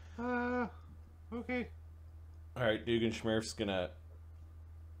 Okay. Alright, Dugganschmirph's gonna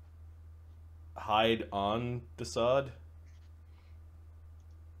hide on Dassod.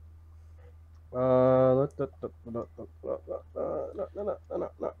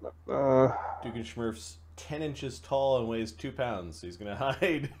 Dugganschmirph's 10 inches tall and weighs 2 pounds, so he's gonna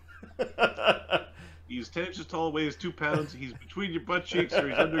hide. He's 10 inches tall, weighs 2 pounds. He's between your butt cheeks, or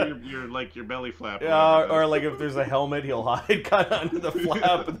he's under your belly flap. Yeah, or like if there's a helmet, he'll hide kind of under the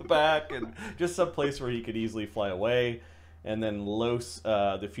flap in the back, and just some place where he could easily fly away. And then Lloes,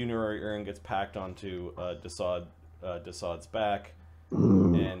 the funerary urn, gets packed onto Dassod's back,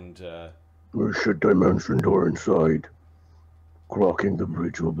 and We should dimension door inside. Clocking the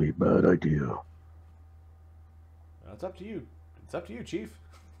bridge will be a bad idea. it's up to you. It's up to you, Chief.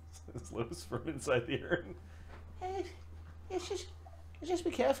 Says Lloes from inside the urn. Hey, just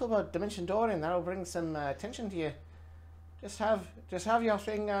be careful about dimension dooring. That'll bring some attention to you. Just have your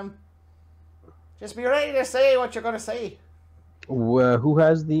thing. Just be ready to say what you're gonna say. Who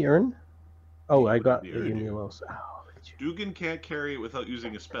has the urn? Oh, I got The urn. Ian Wells. Oh, look at you. Duggan can't carry it without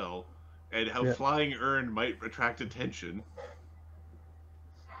using a spell, and how Yeah. flying urn might attract attention.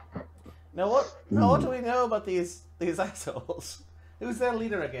 Now what do we know about these assholes? Who's their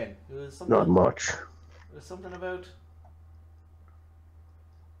leader again? It was something. Not much. It was something about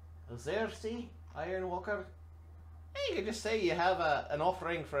a Xerxes, Ironwalker. Hey, you could just say you have an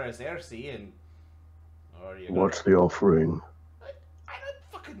offering for a Xerxes, and or you. What's the offering? I don't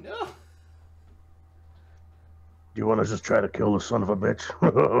fucking know. Do you want to just try to kill the son of a bitch?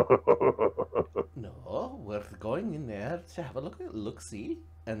 No, we're going in there to have a look-see,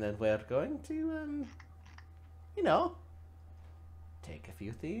 and then we're going to, take a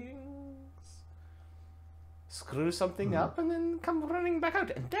few things, screw something up, and then come running back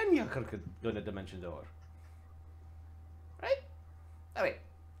out, and then you could go in a dimension door. Right? Alright,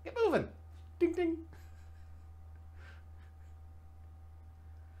 get moving. Ding ding.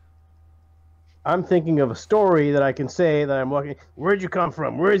 I'm thinking of a story that I can say that I'm walking. Where'd you come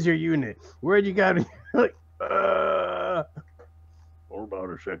from? Where's your unit? Where'd you got? Like, Hold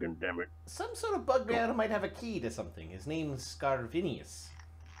on a second, damn it. Some sort of bugbear might have a key to something. His name's Scarvinius.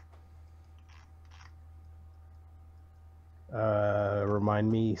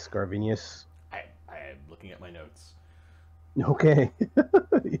 Remind me, Scarvinius. I am looking at my notes. Okay.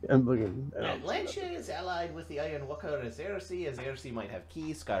 I'm looking. Lancia is allied with the Iron Walker as Ersi. As Ersi might have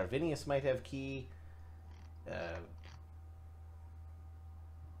key. Scarvinius might have key.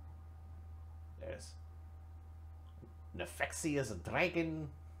 There's Nefexi as a dragon.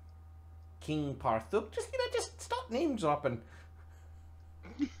 King Parthuk. Just stop name dropping.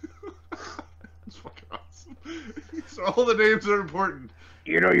 That's fucking awesome. So all the names are important.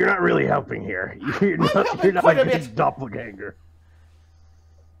 You know, you're not really helping here. You're not quite a a bit. doppelganger.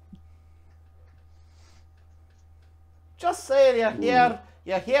 Just saying,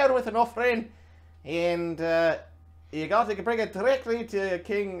 you're here with an offering, and you got to bring it directly to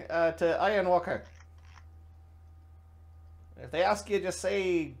King to Ironwalker. If they ask you, just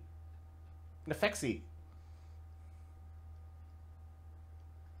say Nefexi.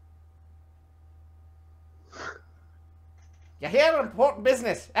 You're here on important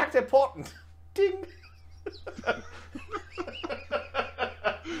business. Act important. Ding.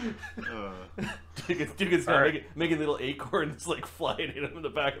 Duggan's now making little acorns like flying in him in the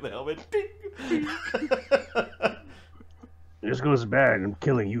back of the helmet. Ding. This goes bad. I'm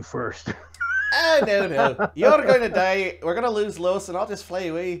killing you first. Oh, no. You're going to die. We're going to lose Los, and I'll just fly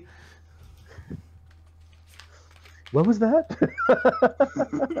away. What was that?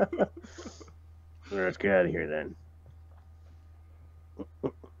 Let's get out of here then.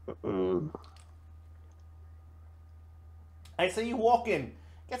 I say you walk in.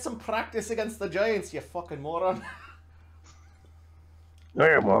 Get some practice against the giants, you fucking moron. I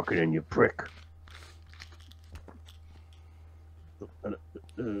am walking in, you prick.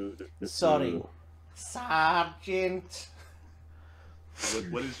 Sorry. Sergeant.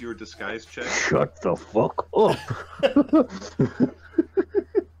 What is your disguise check? Shut the fuck up.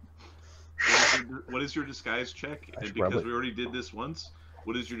 What is your disguise check? And rub because it. we already did this once,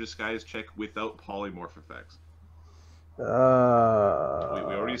 what is your disguise check without polymorph effects? We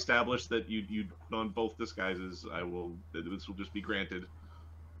already established that you on both disguises. This will just be granted.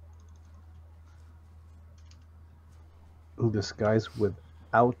 Disguise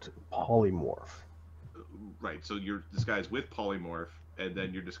without polymorph. Right. So your disguise with polymorph, and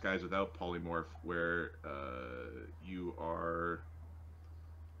then your disguise without polymorph, where you are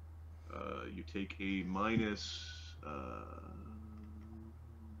you take a minus.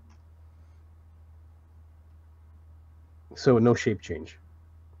 So no shape change.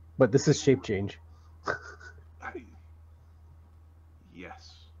 But this is shape change.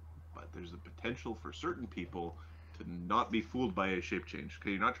 Yes, but there's a potential for certain people to not be fooled by a shape change.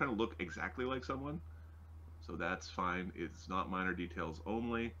 Okay, you're not trying to look exactly like someone, so that's fine. It's not minor details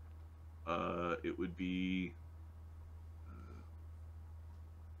only. It would be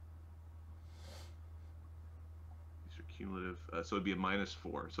these are cumulative, so it'd be a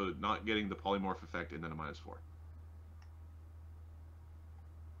 -4. So not getting the polymorph effect and then a -4.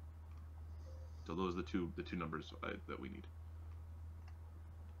 So those are the two numbers that we need.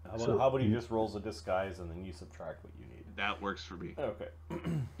 How about he just rolls a disguise and then you subtract what you need? That works for me. Okay.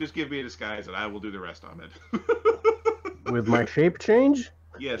 Just give me a disguise and I will do the rest, Ahmed. With my shape change?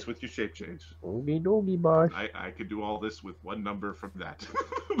 Yes, with your shape change. Oogie doogie bosh. I could do all this with one number from that.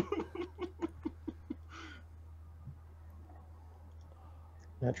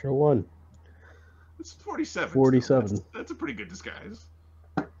 Natural 1. It's 47. 47. That's a pretty good disguise.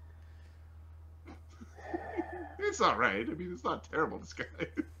 It's all right. I mean, it's not a terrible disguise.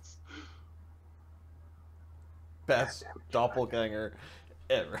 Best doppelganger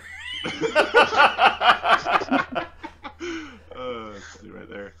ever. See right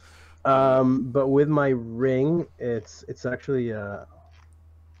there. But with my ring, it's actually No,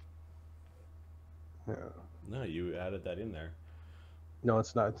 you added that in there. no,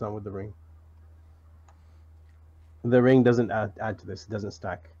 it's not. It's not with the ring. The ring doesn't add to this. It doesn't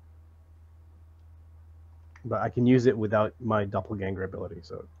stack. But I can use it without my doppelganger ability,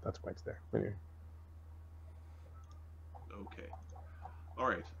 so that's why it's there. Anyway. Okay. All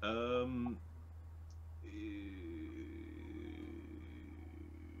right.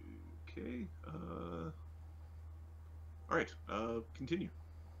 Okay. All right. Continue.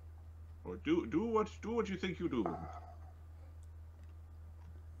 Or do what you think you do.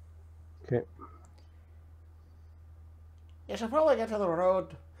 Okay. You should probably get to the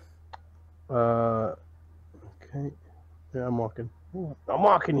road. Okay. Yeah, I'm walking. I'm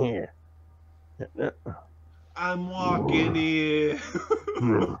walking here. I'm walking here.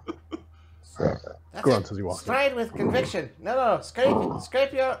 That's Go on, it. says he walks. Stride with conviction. No.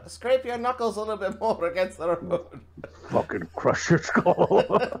 Scrape your knuckles a little bit more against the road. Fucking crush your skull.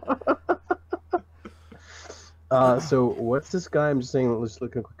 So what's this guy? I'm just saying, let's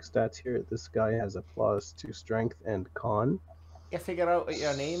look at quick stats here. This guy has a +2 strength and con. You figure out what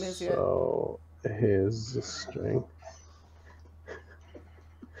your name is yet? So his strength.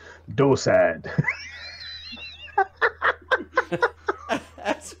 Dassod.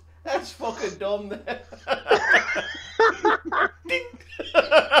 That's fucking dumb. Ding!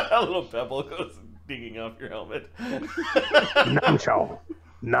 A little pebble goes dinging off your helmet. Namchow.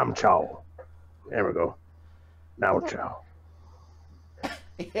 Namchow. There we go. Now chow.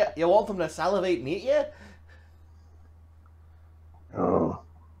 Yeah, you want them to salivate and eat you? Oh.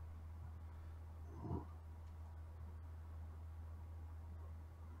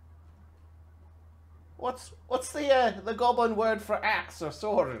 What's the goblin word for axe or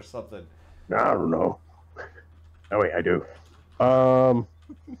sword or something? I don't know. Oh wait, I do. Now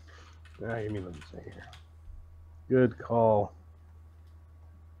you mean let me say here. Good call.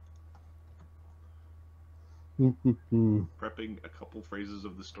 Prepping a couple phrases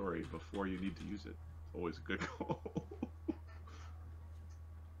of the story before you need to use it. Always a good call.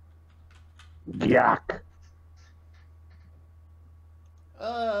 Yak.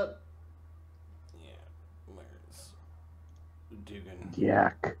 Yeah, where's Duggan?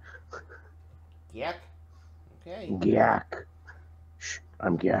 Yak. Yak? Okay. Yak. Shh,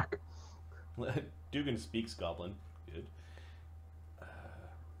 I'm Yak. Duggan speaks Goblin. Good. I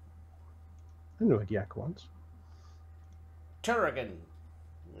know what Yak wants. Turrigan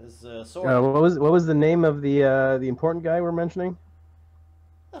is sword. What was the name of the important guy we're mentioning?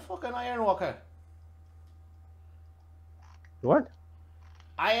 The fucking Iron Walker. What?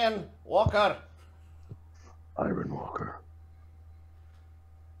 Iron Walker. Iron Walker.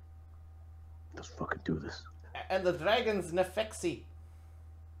 Let's fucking do this. And the dragon's Nefexi.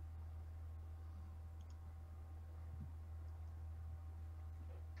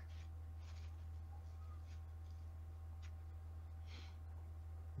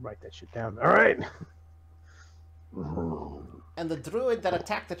 Write that shit down. All right. And the druid that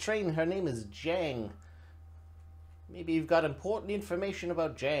attacked the train, her name is Jang. Maybe you've got important information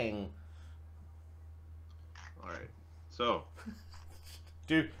about Jang. Alright, so.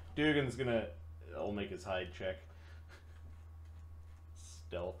 Duggan's gonna. I'll make his hide check.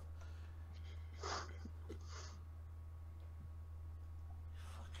 Stealth.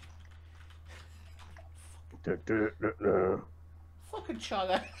 Fucking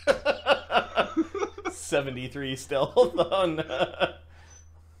Chagga. 73 stealth on. The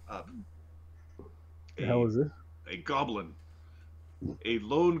hell is this? A goblin. A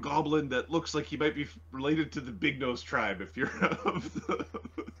lone goblin that looks like he might be related to the Big Nose tribe. If you're of the,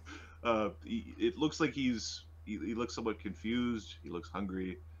 it looks like he looks somewhat confused. He looks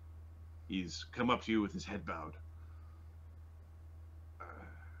hungry. He's come up to you with his head bowed.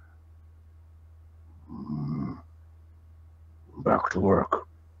 Back to work.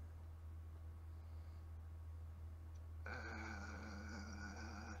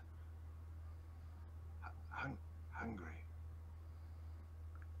 Hungry.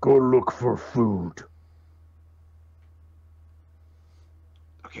 Go look for food.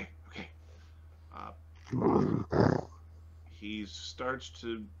 Okay. He starts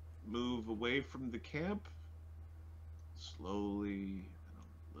to move away from the camp, slowly,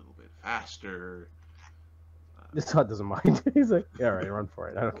 a little bit faster. This Todd doesn't mind. He's like, yeah, all right, run for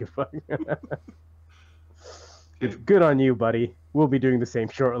it. I don't give a fuck. Good on you, buddy. We'll be doing the same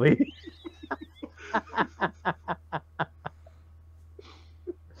shortly.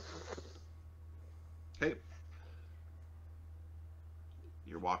 Okay.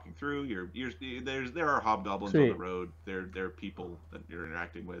 You're walking through. There are hobgoblins on the road. There are people that you're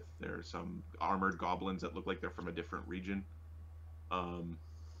interacting with. There are some armored goblins that look like they're from a different region.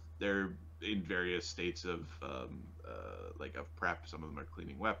 They're in various states of prep. Some of them are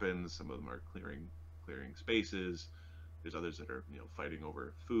cleaning weapons. Some of them are clearing spaces. There's others that are fighting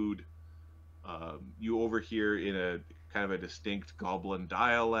over food. You overhear in a kind of a distinct goblin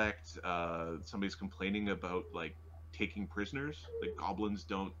dialect. Somebody's complaining about like taking prisoners. Like goblins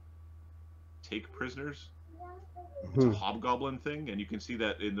don't take prisoners. It's a hobgoblin thing, and you can see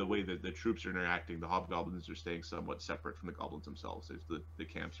that in the way that the troops are interacting. The hobgoblins are staying somewhat separate from the goblins themselves. The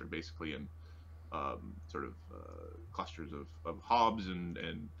camps are basically in clusters of hobs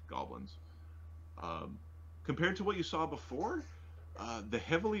and goblins. Compared to what you saw before, the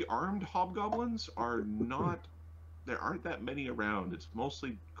heavily armed hobgoblins are not. There aren't that many around. It's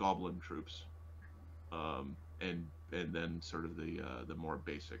mostly goblin troops, and then sort of the more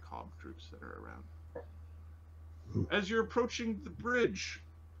basic hob troops that are around. As you're approaching the bridge,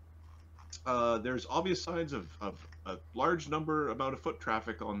 There's obvious signs of a large amount of foot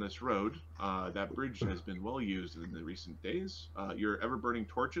traffic on this road. That bridge has been well used in the recent days. Your ever-burning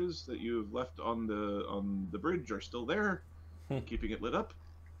torches that you've left on the bridge are still there, keeping it lit up.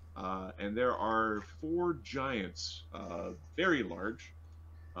 And there are 4 giants, very large.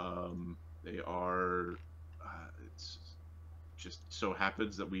 They are. It's just so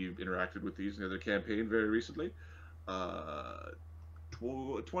happens that we've interacted with these in the campaign very recently.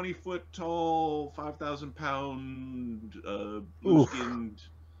 20-foot tall, 5,000-pound, blue-skinned,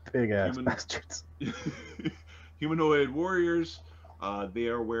 big ass bastards. humanoid warriors. They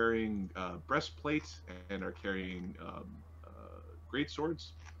are wearing breastplates and are carrying great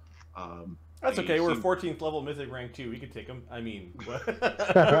swords. That's okay. We're 14th level mythic rank 2. We could take them. I mean, I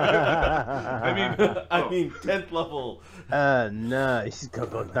mean 10th level. No, this is gonna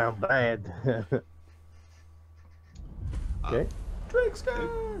go down bad. Okay.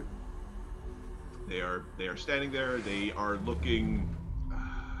 Trickster. They are standing there. They are looking.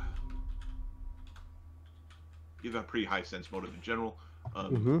 Give a pretty high sense motive in general.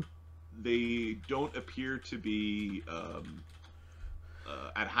 They don't appear to be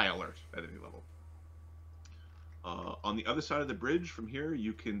at high alert at any level. On the other side of the bridge from here,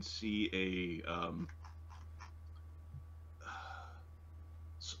 you can see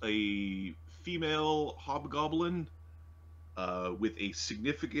a female hobgoblin with a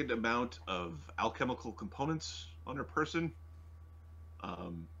significant amount of alchemical components on her person.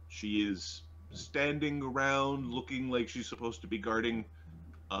 She is standing around looking like she's supposed to be guarding.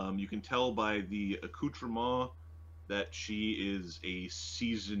 You can tell by the accoutrement that she is a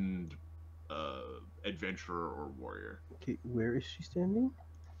seasoned adventurer or warrior. Okay, where is she standing?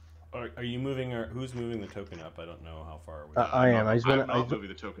 Are you moving, or who's moving the token up? I don't know how far. I am. I'm not moving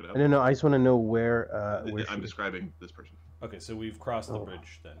the token up. No, I just want to know where. I'm describing this person. Okay, so we've crossed the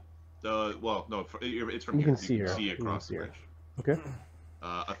bridge then. Well, no, it's from you here. Can see you her. can see across the bridge. Okay.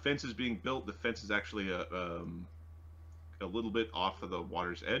 A fence is being built. The fence is actually a little bit off of the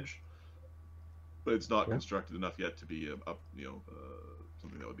water's edge, but it's not constructed enough yet to be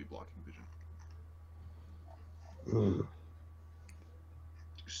something that would be blocking vision.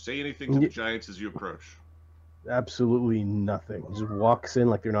 Say anything to the giants as you approach. Absolutely nothing. Just walks in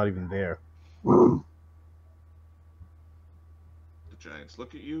like they're not even there. The giants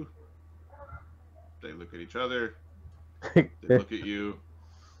look at you. They look at each other. They look at you.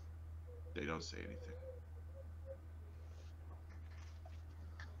 They don't say anything.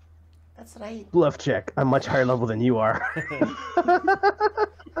 That's right. Bluff check. I'm much higher level than you are.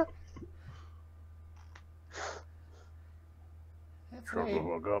 That's right.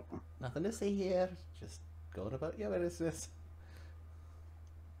 Nothing to see here. Just going about your business.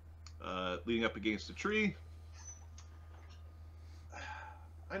 Leaning up against a tree.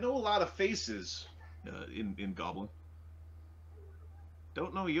 I know a lot of faces in Goblin.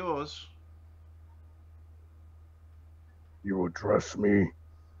 Don't know yours. You address me?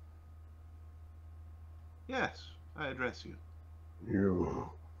 Yes, I address you. You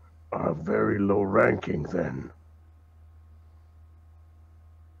are very low ranking then.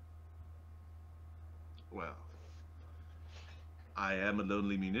 Well, I am a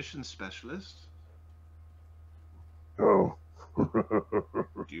lonely munitions specialist. Oh.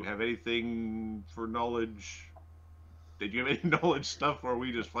 Do you have anything for knowledge? Did you have any knowledge stuff, or are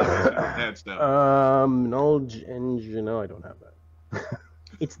we just flying pants now? Knowledge engine. No, I don't have that.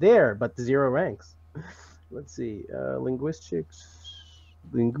 It's there, but 0 ranks. Let's see. Linguistics.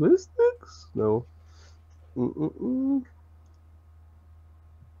 No.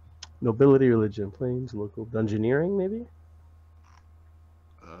 Nobility, religion, planes, local dungeoneering, maybe.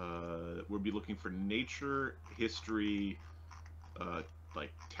 We'll be looking for nature, history,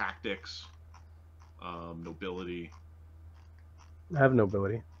 like tactics, nobility. I have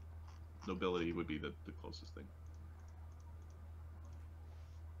nobility. Nobility would be the closest thing.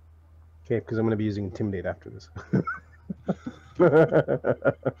 Okay, because I'm going to be using intimidate after this.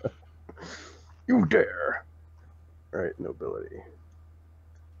 You dare. All right, nobility.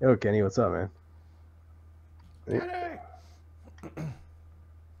 Yo, Kenny, what's up, man?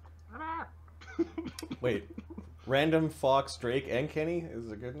 Wait, random Fox, Drake, and Kenny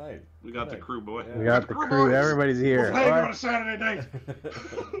is a good night. We got the crew, boy. We got the crew. boys. Everybody's here. Playing on a Saturday night.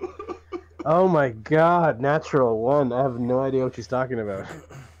 Oh my God, natural one. I have no idea what she's talking about.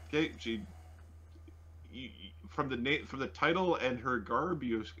 Okay, from the title and her garb,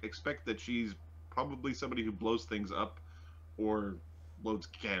 you expect that she's probably somebody who blows things up, or loads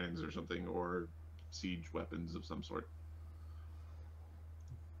cannons or something, or siege weapons of some sort.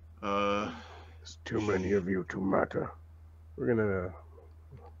 There's too many of you to matter. We're gonna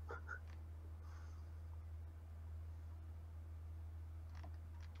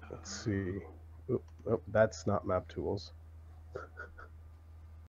see. Oh, that's not map tools.